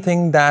there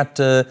anything that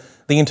the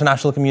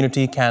international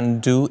community can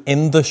do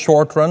in the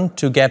short run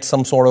to get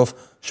some sort of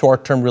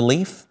short-term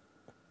relief?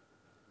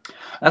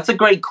 That's a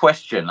great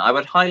question. I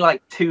would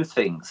highlight two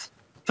things.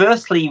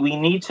 Firstly, we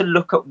need to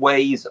look at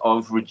ways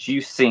of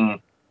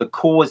reducing the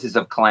causes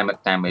of climate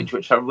damage,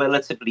 which are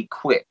relatively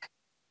quick.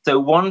 So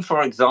one,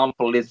 for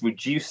example, is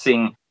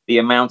reducing the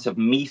amount of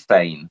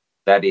methane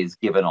that is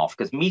given off,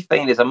 because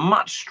methane is a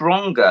much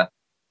stronger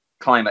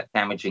climate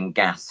damaging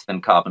gas than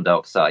carbon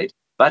dioxide,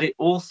 but it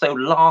also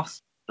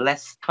lasts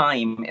less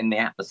time in the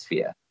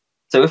atmosphere.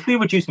 So if we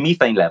reduce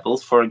methane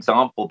levels, for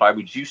example, by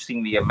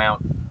reducing the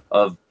amount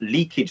of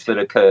leakage that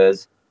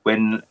occurs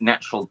when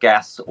natural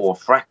gas or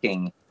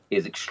fracking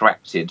is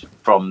extracted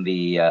from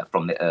the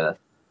earth,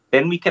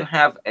 then we can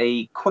have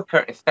a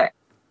quicker effect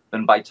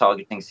than by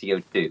targeting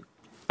CO2.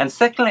 And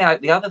secondly,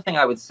 the other thing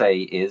I would say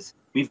is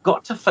we've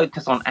got to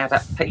focus on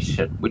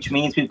adaptation, which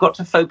means we've got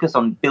to focus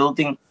on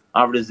building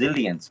our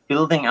resilience,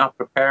 building our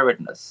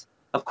preparedness.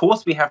 Of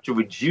course, we have to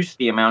reduce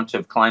the amount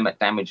of climate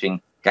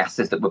damaging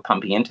gases that we're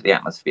pumping into the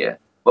atmosphere,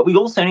 but we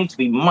also need to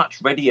be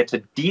much readier to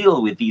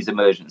deal with these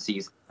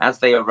emergencies as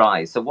they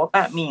arise. So what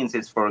that means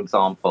is, for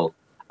example,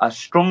 a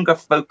stronger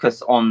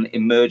focus on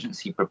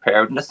emergency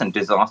preparedness and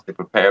disaster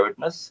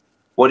preparedness.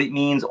 What it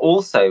means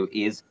also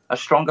is a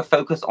stronger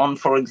focus on,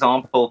 for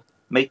example,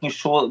 making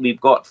sure that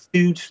we've got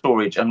food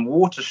storage and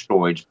water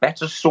storage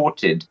better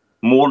sorted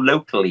more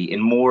locally in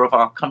more of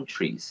our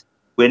countries.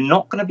 We're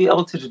not going to be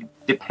able to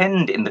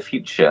depend in the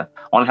future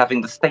on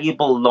having the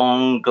stable,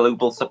 long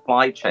global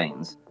supply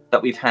chains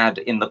that we've had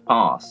in the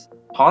past.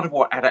 Part of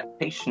what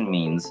adaptation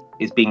means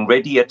is being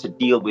readier to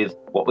deal with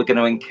what we're going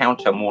to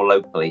encounter more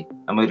locally,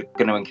 and we're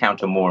going to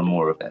encounter more and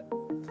more of it.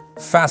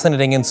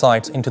 Fascinating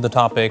insights into the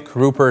topic.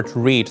 Rupert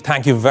Reed,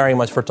 thank you very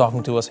much for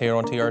talking to us here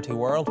on TRT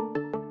World.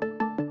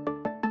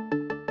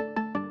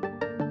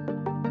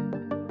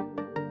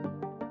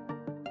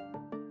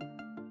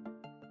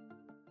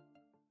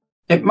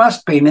 It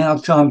must be now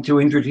time to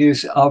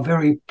introduce our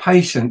very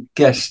patient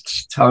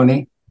guests,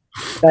 Tony.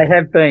 They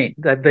have been.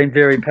 They've been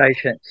very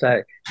patient.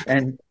 So,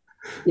 and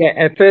yeah,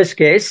 our first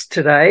guests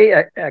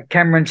today,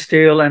 Cameron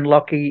Steele and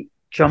Lachie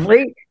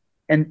Chomley,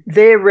 and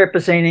they're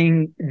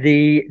representing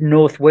the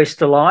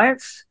Northwest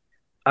Alliance,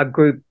 a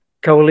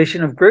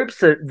coalition of groups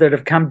that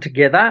have come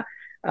together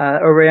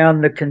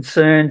around the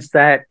concerns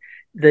that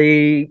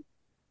the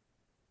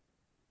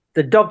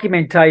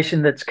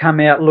documentation that's come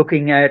out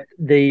looking at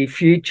the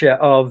future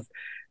of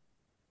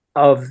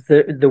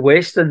the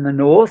West and the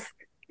North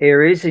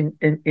areas in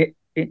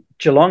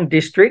Geelong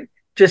district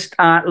just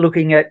aren't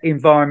looking at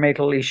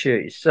environmental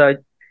issues. So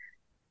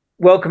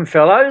welcome,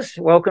 fellows.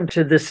 Welcome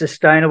to the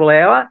Sustainable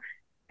Hour.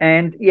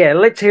 And yeah,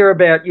 let's hear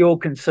about your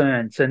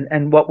concerns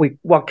and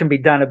what can be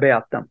done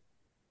about them.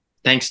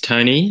 Thanks,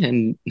 Tony,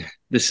 and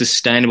the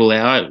Sustainable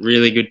Hour.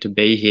 Really good to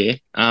be here.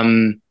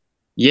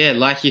 Yeah,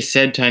 like you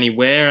said, Tony,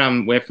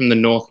 we're from the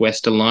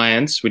Northwest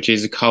Alliance, which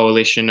is a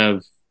coalition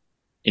of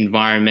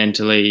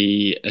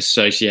environmentally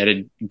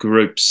associated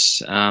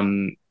groups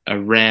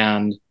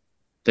around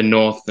the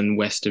north and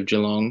west of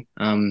Geelong.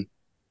 And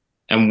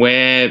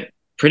we're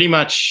pretty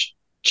much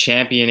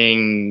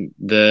championing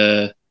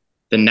the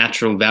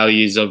natural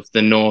values of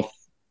the north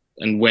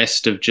and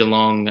west of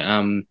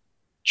Geelong,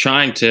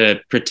 trying to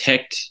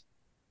protect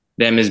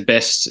them as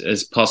best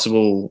as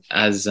possible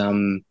as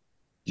the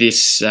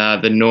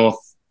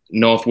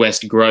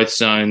northwest growth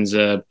zones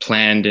are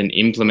planned and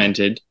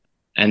implemented.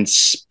 And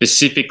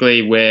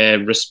specifically,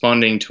 we're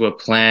responding to a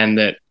plan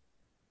that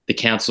the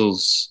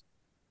council's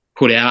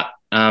put out,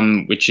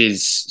 which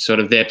is sort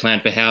of their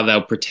plan for how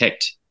they'll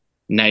protect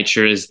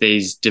nature as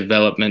these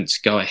developments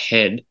go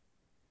ahead.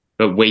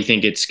 But we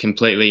think it's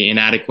completely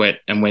inadequate,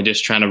 and we're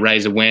just trying to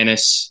raise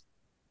awareness.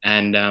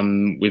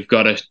 And we've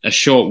got a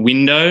short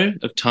window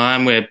of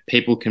time where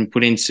people can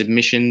put in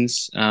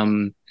submissions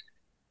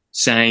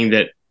saying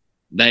that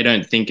they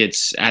don't think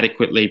it's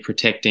adequately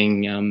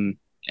protecting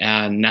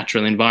our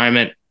natural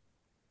environment.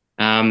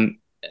 And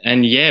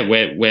yeah,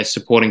 we're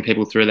supporting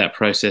people through that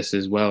process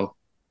as well.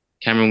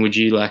 Cameron, would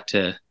you like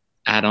to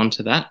add on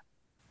to that?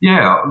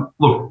 Yeah,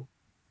 look,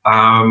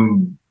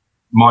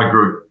 my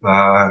group,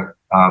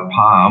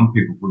 Palm,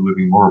 People for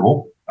Living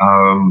Moorabool,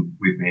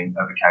 we've been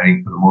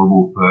advocating for the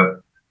Moorabool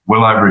for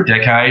well over a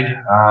decade.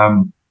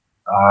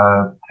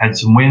 Had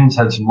some wins,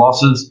 had some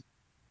losses,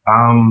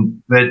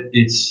 but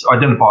it's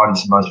identified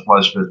as the most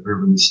flow-stressed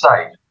river in the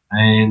state.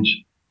 And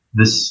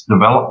this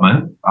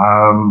development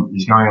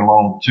is going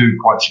along two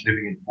quite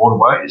significant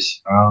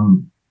waterways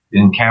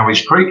in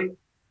Cowies Creek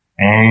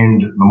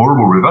and the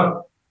Moorabool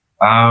River,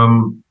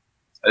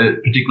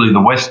 particularly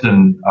the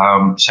western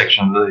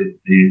section of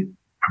the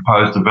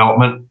proposed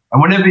development.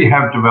 And whenever you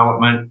have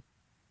development,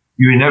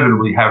 you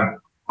inevitably have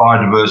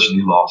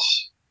biodiversity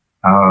loss.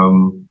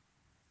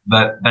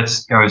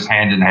 That goes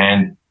hand in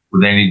hand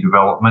with any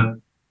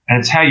development. And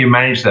it's how you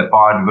manage that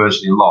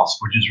biodiversity loss,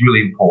 which is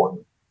really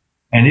important.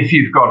 And if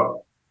you've got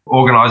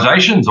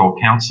organisations or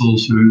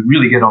councils who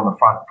really get on the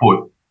front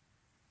foot,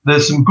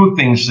 there's some good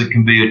things that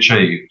can be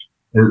achieved.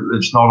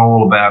 It's not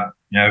all about,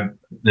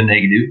 the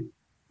negative,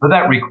 but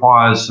that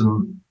requires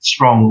some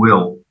strong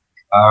will.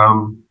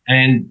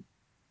 And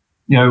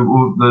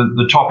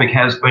the topic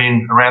has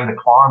been around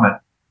the climate.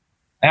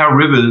 Our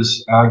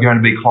rivers are going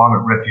to be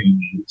climate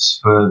refuges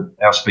for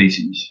our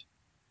species.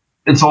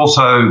 It's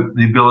also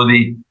the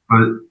ability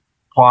for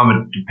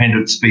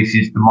climate-dependent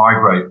species to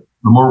migrate.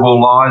 The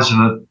Moorabool lies in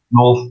a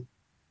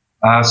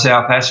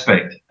north-south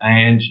aspect,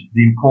 and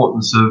the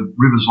importance of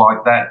rivers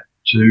like that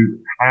to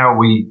how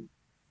we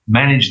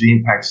manage the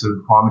impacts of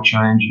climate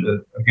change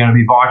are going to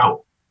be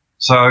vital.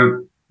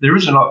 So there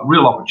is a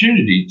real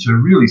opportunity to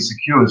really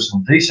secure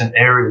some decent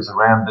areas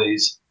around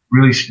these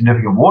really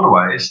significant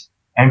waterways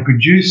and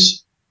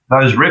produce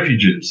those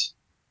refuges.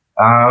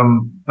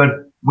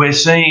 But we're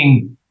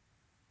seeing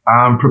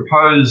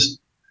proposed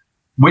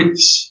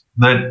widths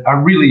that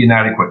are really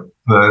inadequate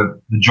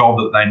for the job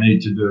that they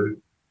need to do.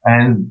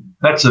 And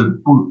that's a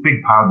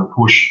big part of the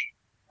push,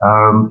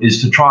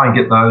 is to try and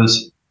get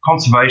those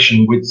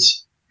conservation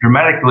widths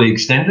dramatically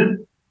extended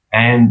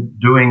and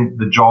doing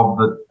the job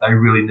that they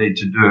really need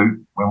to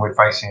do when we're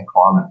facing a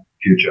climate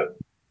future.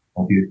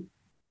 Thank you.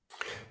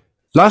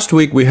 Last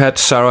week we had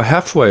Sarah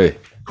Halfway,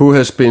 who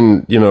has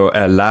been,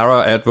 a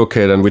Lara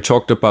advocate, and we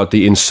talked about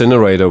the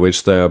incinerator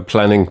which they are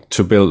planning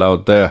to build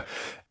out there.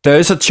 There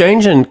is a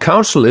change in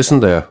council, isn't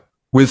there?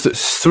 With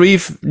 3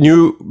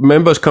 new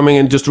members coming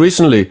in just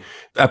recently.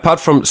 Apart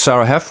from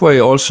Sarah Halfway,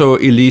 also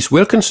Elise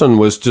Wilkinson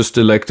was just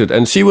elected,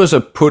 and she was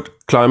a put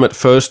climate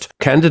first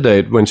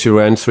candidate when she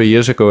ran 3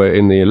 years ago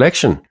in the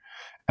election,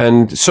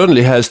 and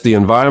certainly has the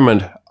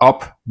environment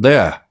up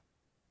there.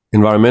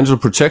 Environmental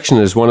protection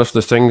is one of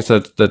the things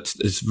that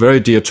is very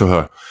dear to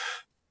her.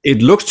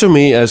 It looks to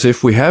me as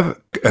if we have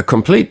a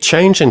complete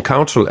change in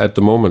council at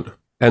the moment,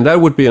 and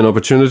that would be an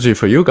opportunity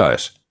for you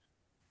guys.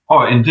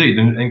 Oh, indeed,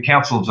 and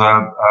councils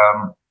are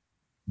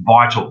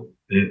vital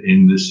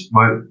in this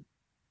move.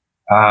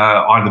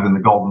 I live in the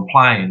Golden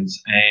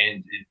Plains, and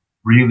it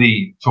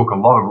really took a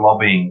lot of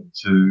lobbying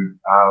to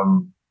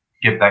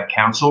get that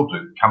council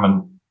to come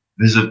and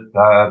visit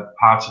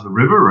parts of the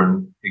river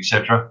and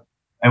etc.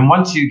 And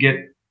once you get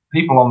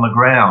people on the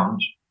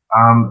ground,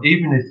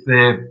 even if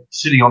they're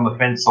sitting on the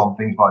fence on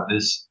things like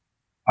this,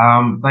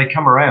 they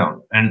come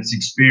around, and it's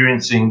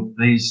experiencing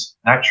these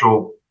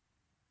natural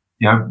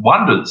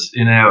wonders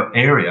in our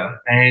area,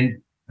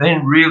 and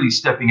then really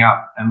stepping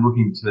up and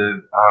looking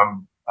to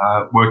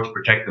work to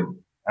protect them.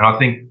 And I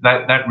think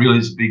that really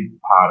is a big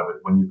part of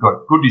it. When you've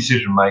got good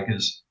decision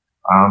makers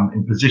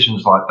in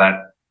positions like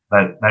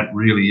that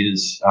really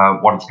is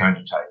what it's going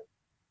to take.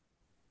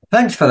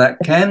 Thanks for that,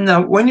 Cam.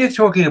 Now, when you're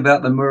talking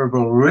about the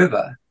Moorabool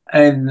River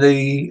and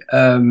the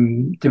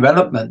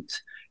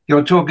development,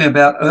 you're talking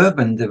about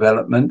urban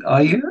development,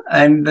 are you?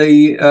 And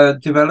the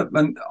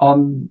development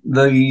on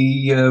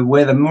the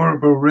where the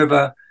Moorabool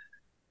River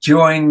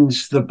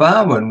joins the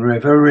Barwon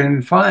River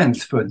in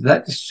Fynesford.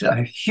 That's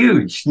a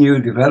huge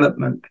new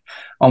development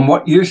on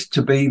what used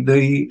to be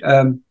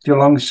the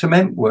Geelong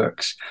Cement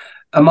Works.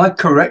 Am I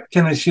correct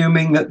in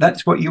assuming that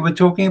that's what you were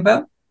talking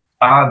about?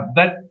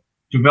 That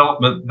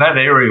development, that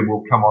area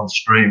will come on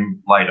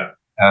stream later.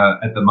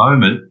 At the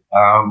moment,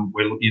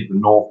 we're looking at the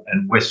north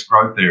and west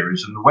growth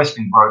areas, and the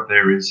western growth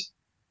areas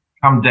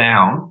come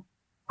down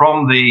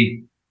from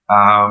the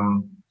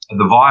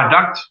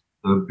viaduct,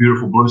 the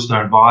beautiful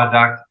bluestone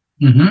viaduct,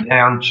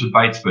 down to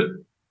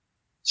Batesford.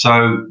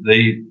 So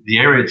the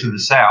area to the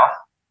south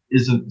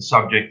isn't the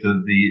subject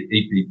of the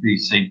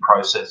EPBC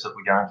process that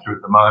we're going through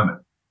at the moment.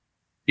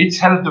 It's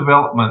had a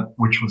development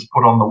which was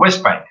put on the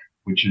west bank,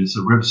 which is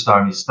the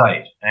Riverstone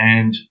estate,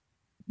 and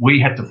we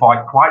had to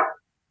fight quite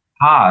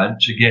hard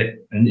to get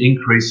an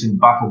increase in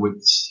buffer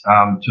widths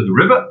to the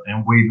river,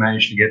 and we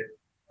managed to get,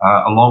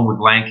 along with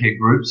land care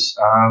groups,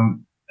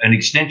 an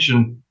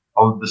extension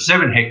of the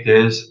 7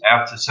 hectares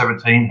out to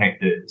 17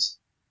 hectares.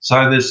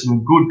 So there's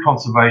some good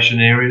conservation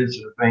areas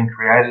that have been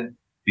created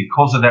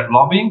because of that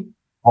lobbying.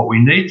 What we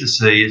need to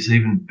see is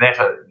even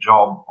better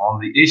job on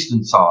the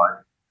eastern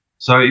side.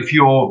 So if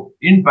you're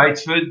in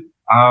Batesford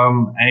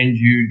and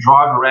you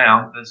drive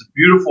around, there's a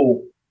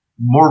beautiful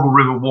Moorabool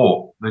River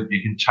walk that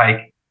you can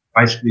take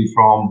basically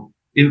from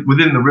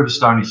within the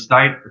Riverstone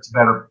estate. It's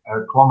about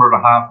a kilometre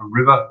and a half of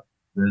river.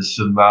 There's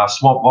some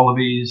swamp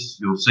wallabies.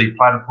 You'll see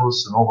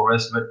platypus and all the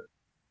rest of it.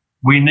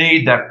 We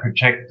need that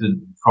protected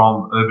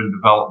from urban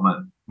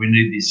development. We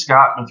need the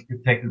escarpments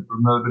protected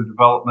from urban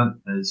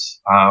development.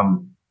 There's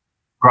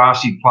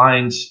grassy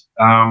plains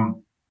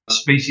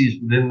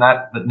species within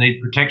that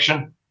need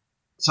protection.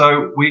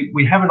 So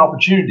we have an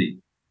opportunity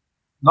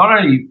not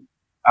only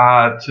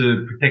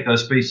to protect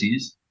those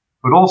species,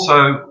 but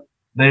also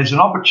there's an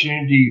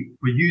opportunity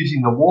for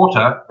using the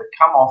water that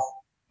come off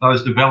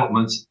those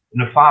developments in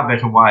a far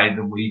better way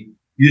than we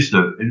used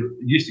to. It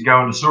used to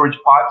go into sewage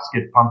pipes,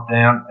 get pumped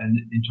down and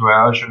into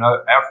our ocean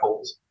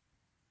outfalls.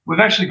 We've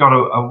actually got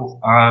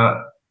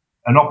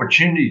an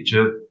opportunity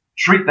to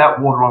treat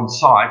that water on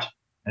site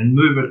and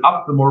move it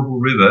up the Moorabool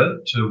River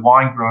to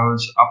wine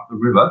growers up the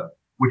river,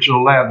 which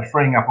will allow the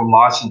freeing up of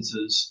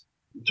licences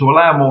to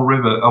allow more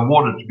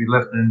water to be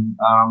left in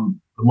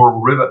the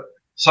Moorabool River.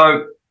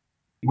 So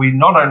we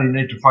not only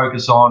need to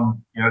focus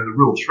on the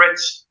real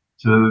threats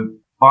to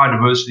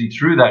biodiversity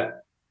through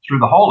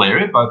the whole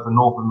area, both the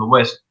north and the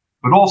west,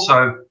 but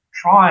also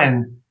try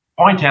and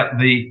point out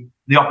the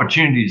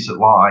opportunities that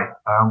lie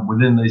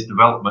within these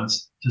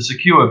developments to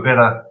secure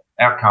better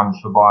outcomes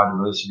for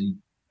biodiversity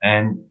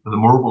and for the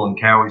Moorabool and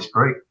Cowies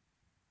Creek.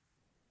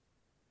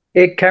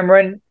 Yeah,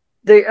 Cameron,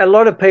 a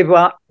lot of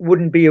people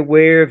wouldn't be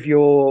aware of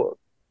your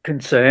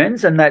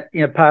concerns, and that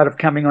part of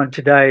coming on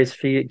today is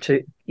for you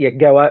to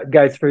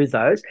go through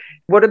those.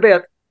 What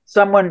about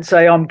someone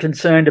say, I'm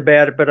concerned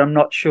about it, but I'm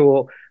not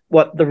sure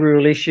what the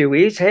real issue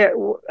is?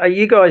 How are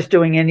you guys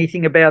doing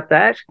anything about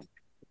that?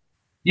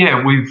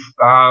 Yeah, we've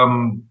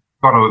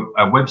got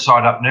a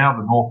website up now,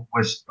 the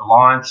Northwest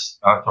Alliance,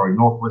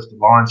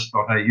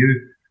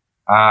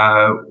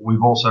 northwestalliance.au.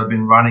 We've also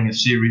been running a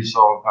series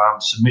of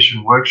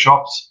submission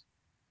workshops.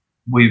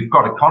 We've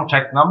got a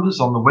contact numbers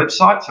on the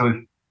website, so if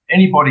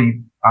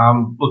anybody,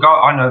 look,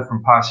 I know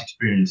from past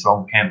experience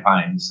on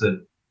campaigns that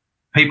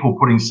people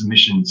putting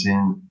submissions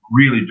in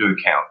really do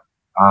count.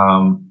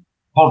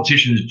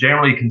 Politicians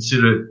generally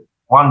consider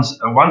one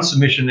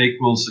submission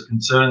equals the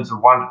concerns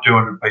of 1 to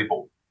 200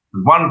 people.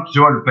 1 to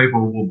 200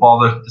 people will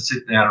bother to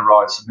sit down and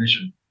write a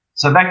submission.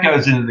 So that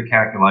goes into the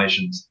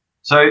calculations.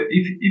 So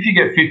if you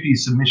get 50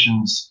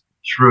 submissions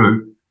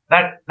through,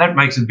 that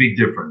makes a big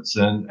difference.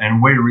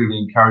 And we're really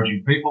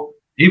encouraging people,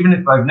 even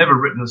if they've never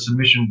written a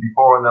submission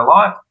before in their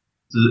life,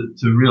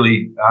 to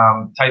really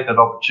take that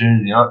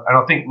opportunity. And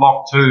I think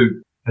Lock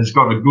 2 has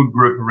got a good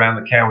group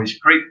around the Cowies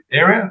Creek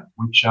area,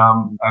 which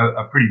are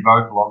pretty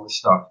vocal on this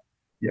stuff.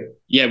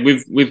 Yeah,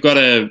 we've got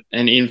an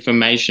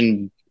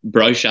information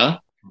brochure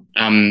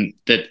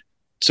that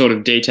sort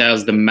of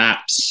details the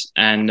maps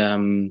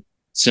and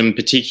some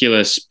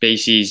particular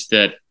species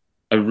that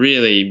are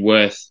really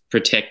worth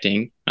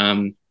protecting.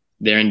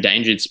 They're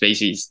endangered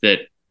species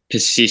that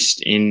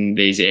persist in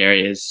these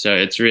areas. So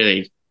it's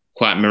really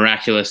quite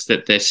miraculous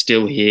that they're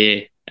still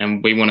here,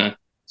 and we want to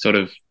sort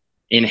of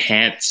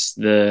enhance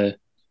the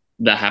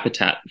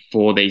habitat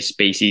for these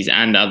species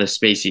and other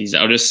species.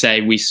 I'll just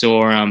say we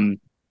saw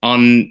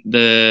on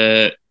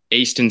the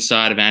eastern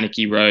side of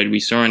Anarchy Road, we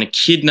saw an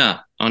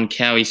echidna on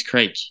Cowies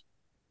Creek,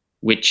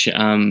 which,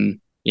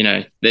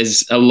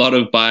 there's a lot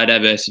of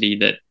biodiversity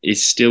that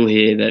is still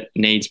here that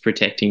needs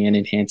protecting and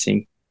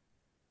enhancing.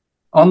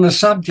 On the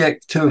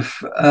subject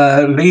of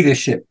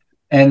leadership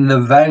and the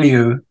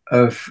value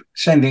of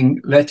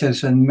sending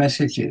letters and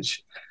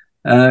messages,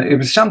 it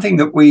was something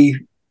that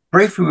we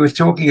briefly were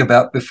talking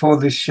about before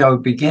this show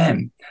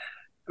began.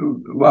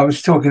 I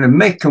was talking to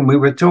Mick, and we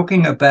were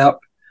talking about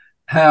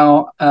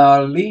how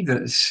our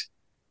leaders,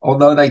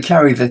 although they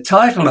carry the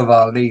title of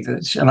our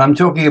leaders, and I'm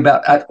talking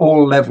about at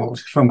all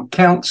levels, from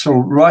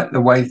council right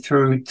the way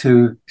through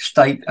to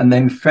state and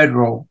then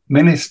federal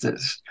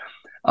ministers,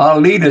 our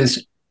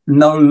leaders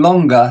no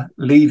longer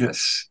lead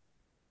us.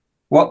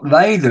 What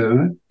they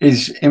do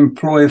is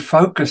employ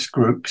focus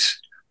groups,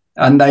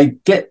 and they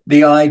get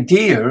the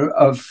idea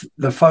of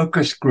the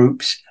focus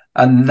groups,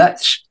 and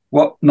that's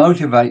what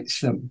motivates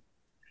them.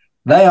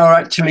 They are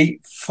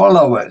actually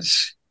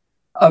followers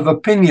of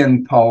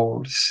opinion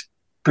polls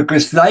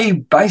because they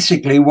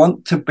basically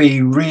want to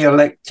be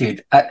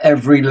re-elected at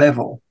every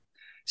level.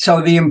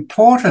 So the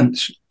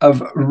importance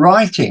of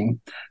writing,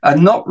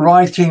 and not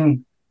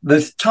writing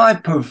the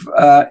type of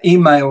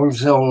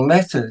emails or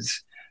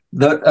letters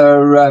that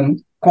are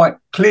quite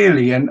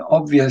clearly and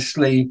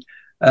obviously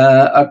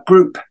a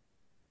group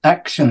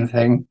action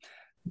thing,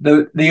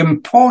 the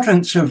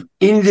importance of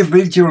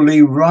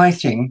individually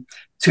writing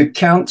to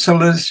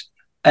councillors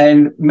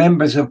and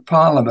members of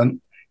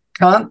parliament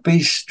can't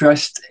be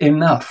stressed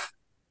enough.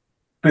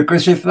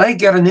 Because if they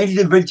get an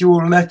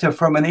individual letter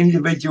from an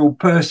individual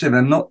person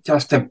and not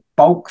just a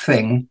bulk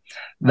thing,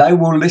 they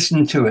will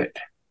listen to it.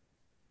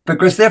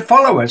 Because they're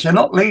followers, they're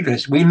not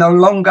leaders. We no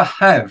longer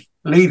have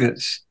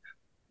leaders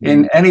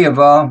in any of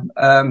our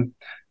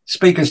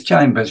speakers'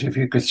 chambers, if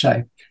you could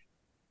say.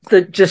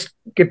 Just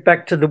get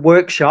back to the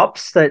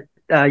workshops that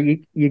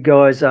you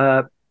guys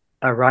are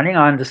running.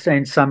 I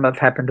understand some have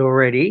happened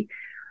already.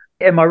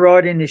 Am I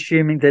right in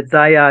assuming that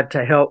they are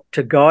to help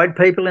to guide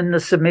people in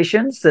the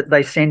submissions that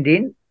they send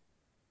in?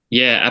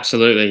 Yeah,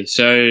 absolutely.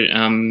 So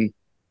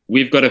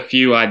we've got a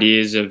few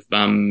ideas of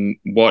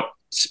what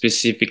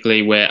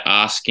specifically we're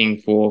asking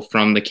for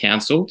from the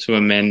council to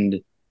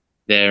amend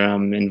their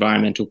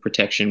environmental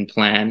protection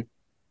plan.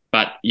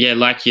 But yeah,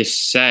 like you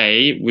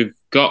say, we've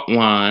got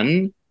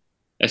a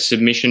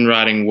submission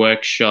writing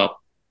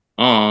workshop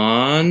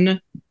on,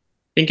 I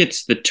think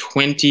it's the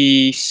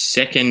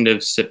 22nd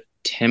of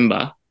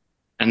September.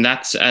 And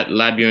that's at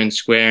Labuan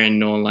Square in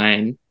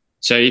Norlane.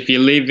 So if you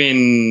live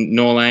in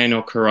Norlane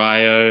or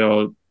Corio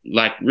or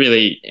like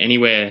really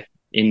anywhere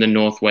in the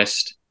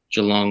northwest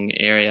Geelong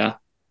area,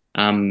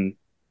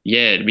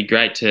 it'd be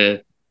great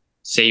to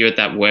see you at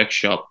that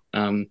workshop.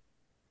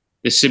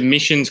 The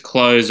submissions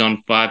close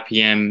on 5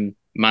 p.m.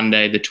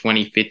 Monday, the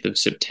 25th of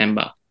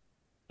September.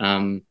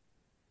 So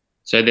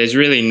there's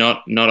really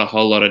not a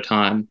whole lot of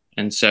time.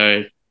 And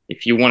so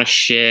if you want to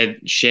share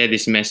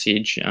this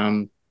message,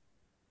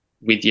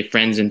 with your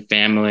friends and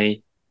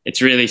family,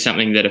 it's really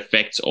something that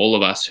affects all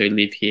of us who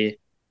live here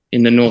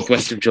in the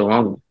northwest of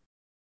Geelong.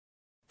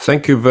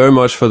 Thank you very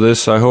much for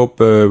this. I hope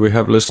we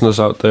have listeners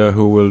out there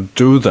who will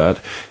do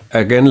that.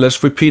 Again,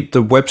 let's repeat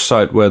the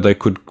website where they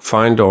could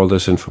find all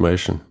this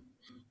information.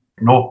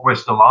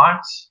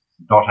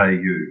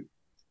 northwestalliance.au.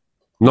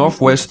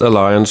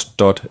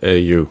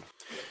 northwestalliance.au.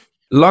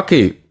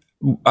 Lachie,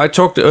 I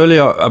talked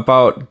earlier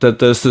about that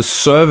there's this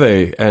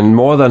survey and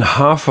more than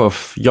half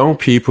of young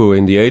people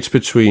in the age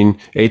between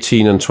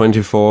 18 and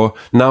 24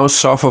 now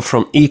suffer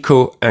from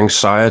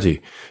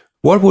eco-anxiety.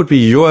 What would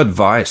be your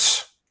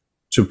advice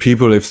to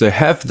people if they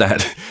have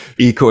that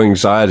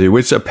eco-anxiety,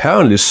 which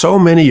apparently so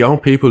many young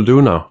people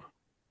do now?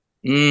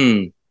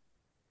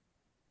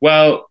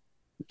 Well,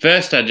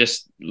 first, I'd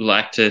just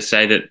like to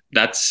say that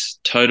that's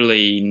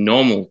totally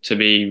normal to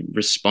be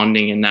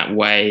responding in that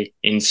way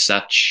in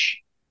such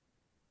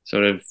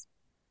sort of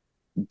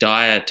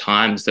dire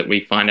times that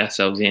we find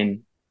ourselves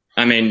in.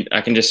 I mean,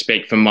 I can just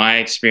speak from my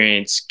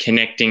experience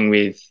connecting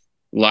with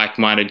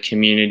like-minded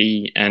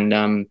community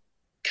and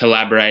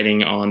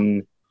collaborating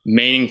on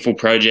meaningful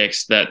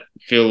projects that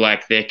feel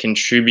like they're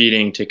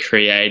contributing to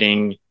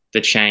creating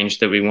the change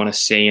that we want to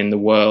see in the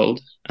world.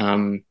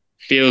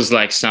 Feels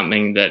like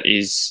something that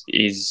is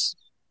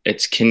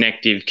it's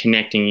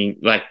connecting,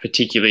 like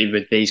particularly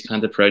with these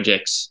kinds of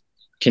projects,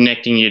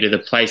 connecting you to the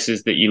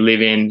places that you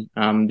live in,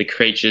 the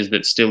creatures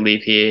that still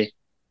live here,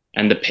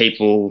 and the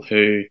people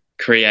who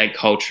create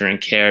culture and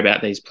care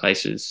about these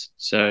places.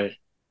 So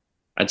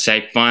I'd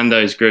say find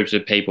those groups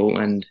of people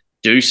and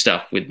do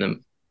stuff with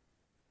them.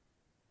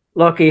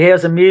 Lachie,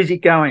 how's the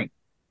music going?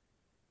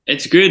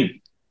 It's good.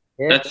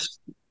 Yeah.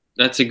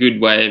 That's a good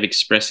way of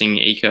expressing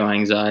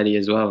eco-anxiety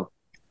as well.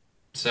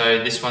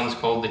 So this one's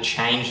called The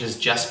Change Has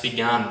Just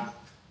Begun.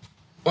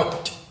 1,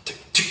 2,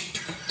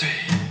 3.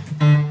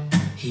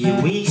 Here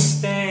we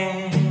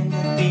stand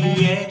at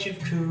the edge of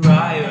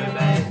Corio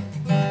Bay.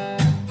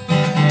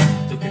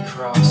 Look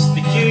across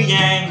the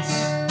Kooyangs,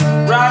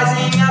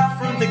 rising up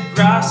from the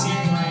grassy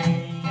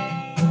plain.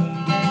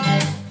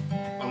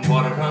 On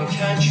water-run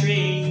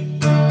country,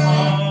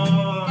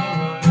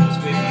 homes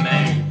we've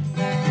made.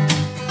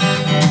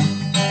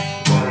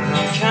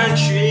 Water-run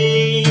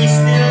country,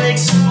 still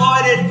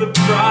exploited for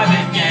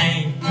private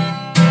gain.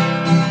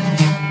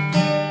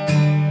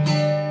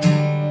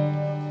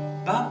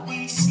 But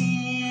we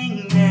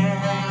sing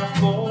now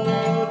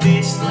for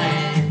this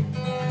land.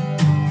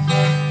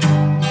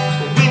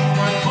 With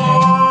one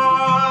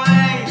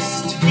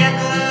voice,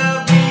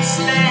 together we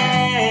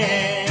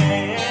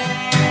stand.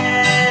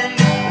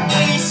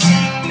 We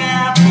sing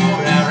now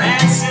for our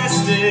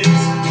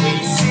ancestors.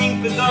 We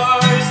sing for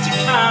those to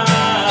come.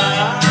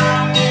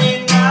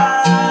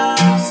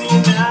 Enough's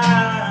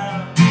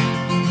enough.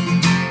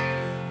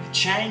 The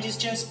change has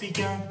just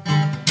begun.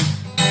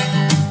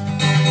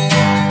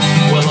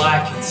 Well,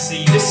 I can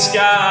see the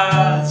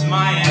scars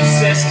my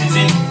ancestors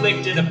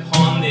inflicted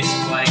upon this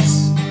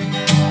place.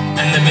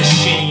 And the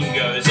machine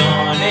goes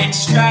on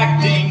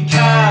extracting,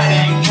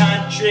 cutting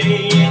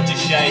country into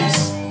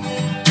shapes.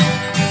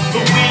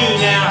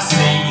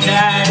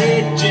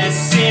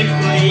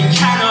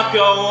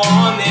 go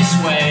on this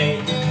way.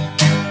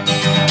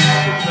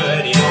 We've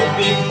heard it all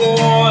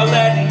before,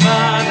 letting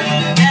Mother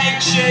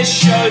Nature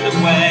show the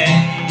way.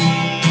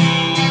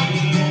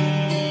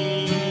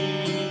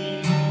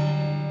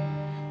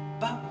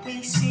 But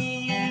we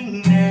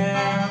sing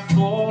now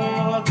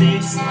for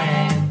this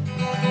land,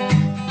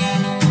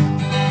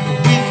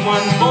 with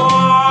one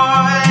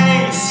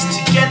voice,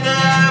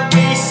 together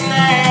we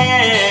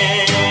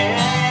stand.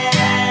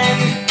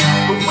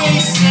 But we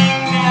sing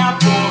now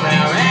for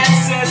our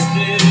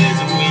ancestors,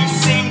 and we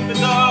sing for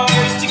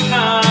those to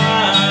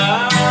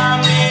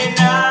come.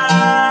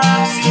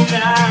 Enough's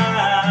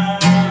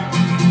enough.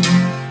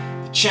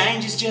 The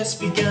change has just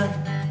begun.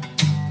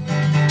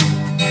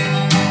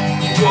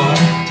 What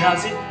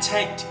does it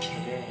take to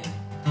care?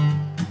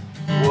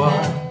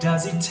 What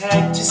does it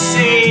take to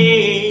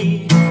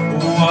see?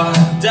 What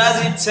does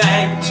it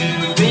take to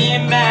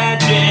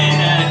imagine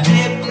a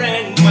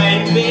different way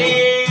to be?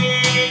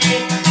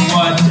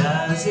 What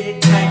does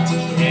it take to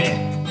care?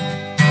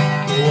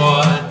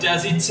 What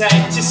does it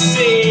take to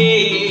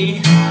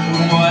see?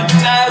 What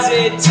does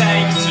it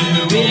take to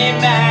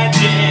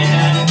imagine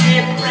a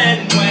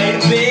different way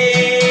to be?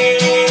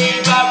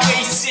 But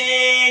we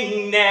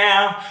sing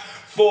now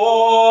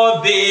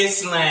for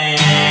this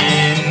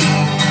land,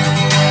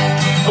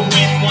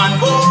 with one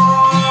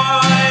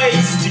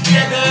voice,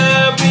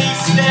 together we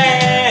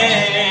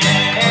stand.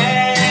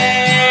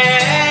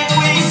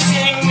 We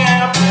sing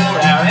now for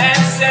our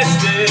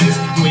ancestors,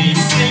 we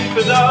sing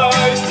for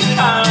those to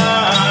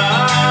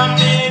come.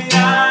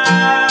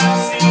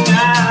 Enough's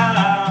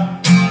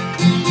enough.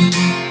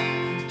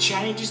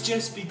 Change has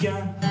just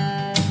begun.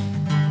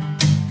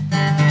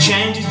 The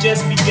change has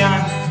just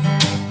begun.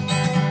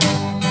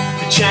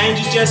 The change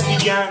has just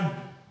begun.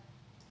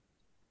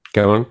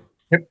 Go on.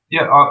 Yep.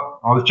 Yeah,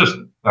 I was just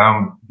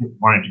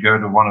wanting to go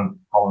to one of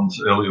Colin's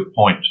earlier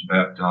points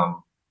about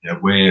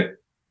where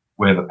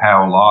the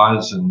power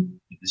lies and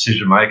the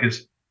decision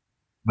makers.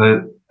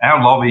 Our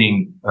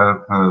lobbying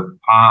for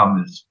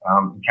Palm is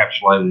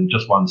encapsulated in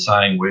just one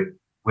saying: we're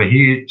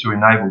here to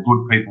enable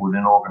good people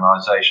within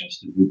organisations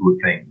to do good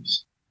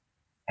things.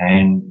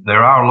 And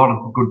there are a lot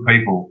of good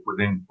people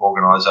within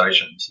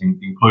organisations,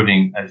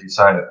 including, as you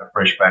say, a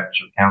fresh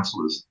batch of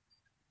councillors.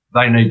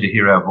 They need to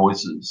hear our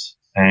voices.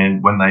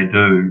 And when they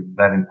do,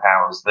 that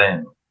empowers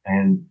them.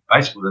 And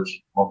basically that's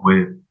what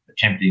we're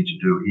attempting to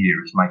do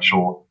here, is make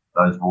sure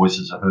those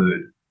voices are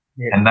heard.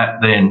 Yeah. And that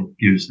then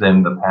gives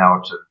them the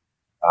power to,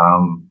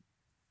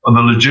 or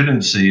the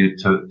legitimacy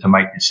to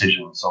make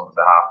decisions on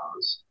behalf of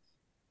us.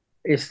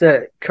 Is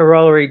the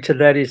corollary to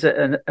that is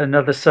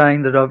another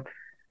saying that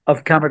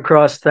I've come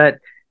across, that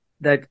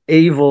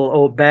evil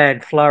or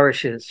bad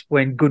flourishes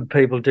when good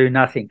people do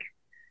nothing.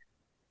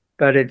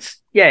 But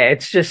it's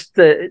just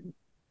the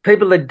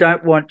people that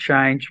don't want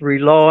change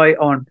rely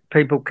on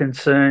people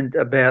concerned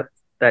about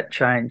that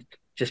change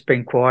just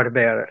being quiet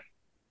about it.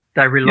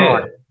 They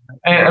rely. Yeah.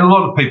 And a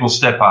lot of people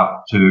step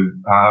up to,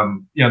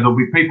 there'll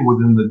be people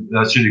within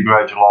the City of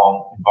Great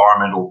Geelong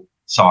environmental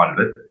side of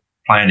it,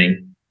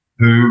 planning,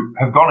 who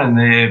have gone in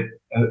there,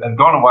 have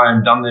gone away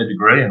and done their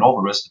degree and all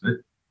the rest of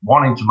it,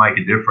 wanting to make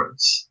a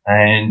difference.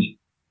 And,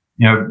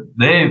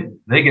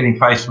 they're getting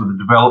faced with the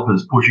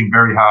developers pushing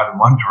very hard in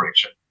one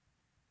direction.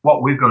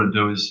 What we've got to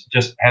do is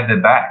just have their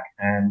back.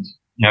 And,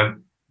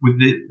 with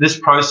this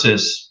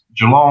process,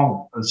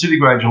 Geelong, the City of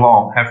Great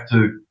Geelong have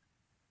to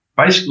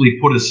basically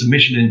put a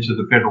submission into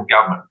the federal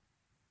government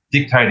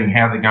dictating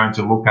how they're going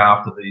to look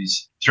after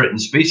these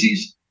threatened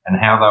species and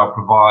how they'll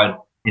provide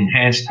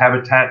enhanced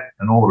habitat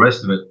and all the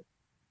rest of it.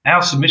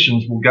 Our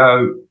submissions will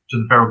go to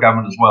the federal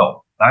government as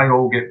well. They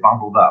all get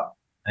bundled up.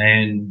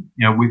 And,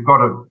 we've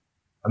got a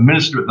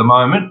minister at the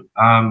moment,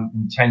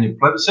 Tanya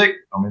Plevisic.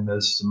 I mean,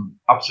 there's some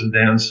ups and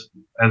downs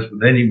as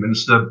with any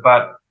minister,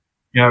 but,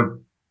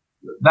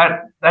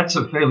 that's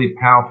a fairly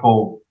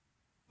powerful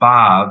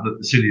bar that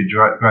the City of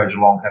Great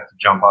Geelong have to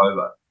jump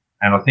over.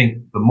 And I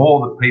think the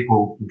more that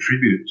people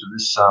contribute to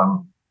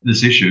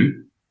this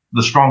issue,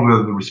 the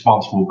stronger the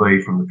response will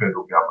be from the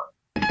federal government.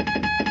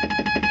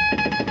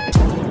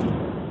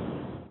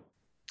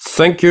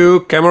 Thank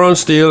you, Cameron,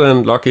 Steele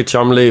and Lachie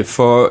Chomley,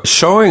 for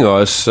showing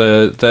us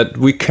that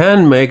we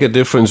can make a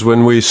difference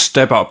when we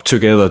step up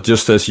together,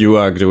 just as you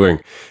are doing.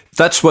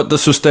 That's what the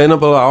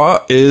Sustainable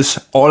Hour is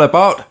all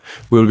about.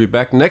 We'll be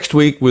back next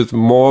week with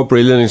more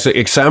brilliant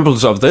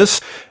examples of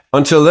this.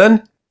 Until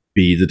then,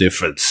 be the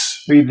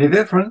difference. Be the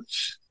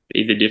difference.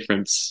 Be the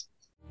difference.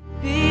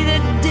 Be the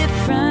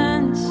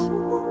difference.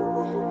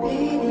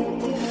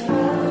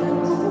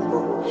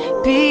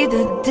 Be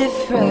the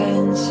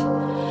difference.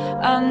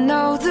 I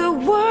know the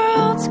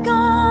world's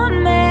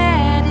gone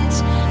mad,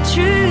 it's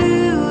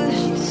true.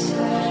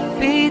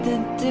 Be the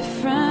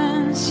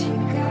difference.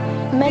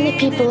 Many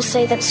people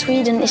say that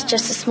Sweden is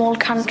just a small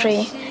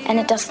country and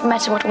it doesn't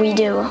matter what we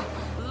do.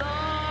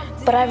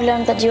 But I've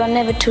learned that you are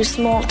never too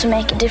small to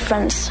make a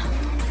difference.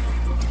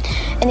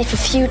 And if a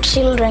few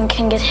children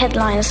can get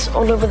headlines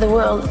all over the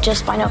world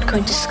just by not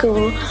going to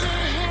school,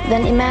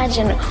 then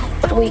imagine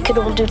what we could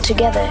all do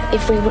together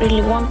if we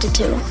really wanted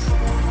to.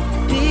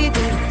 Be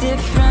the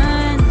difference.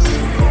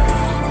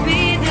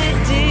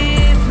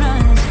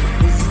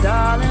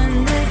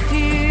 darling, the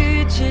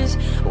future's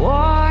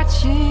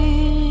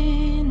watching.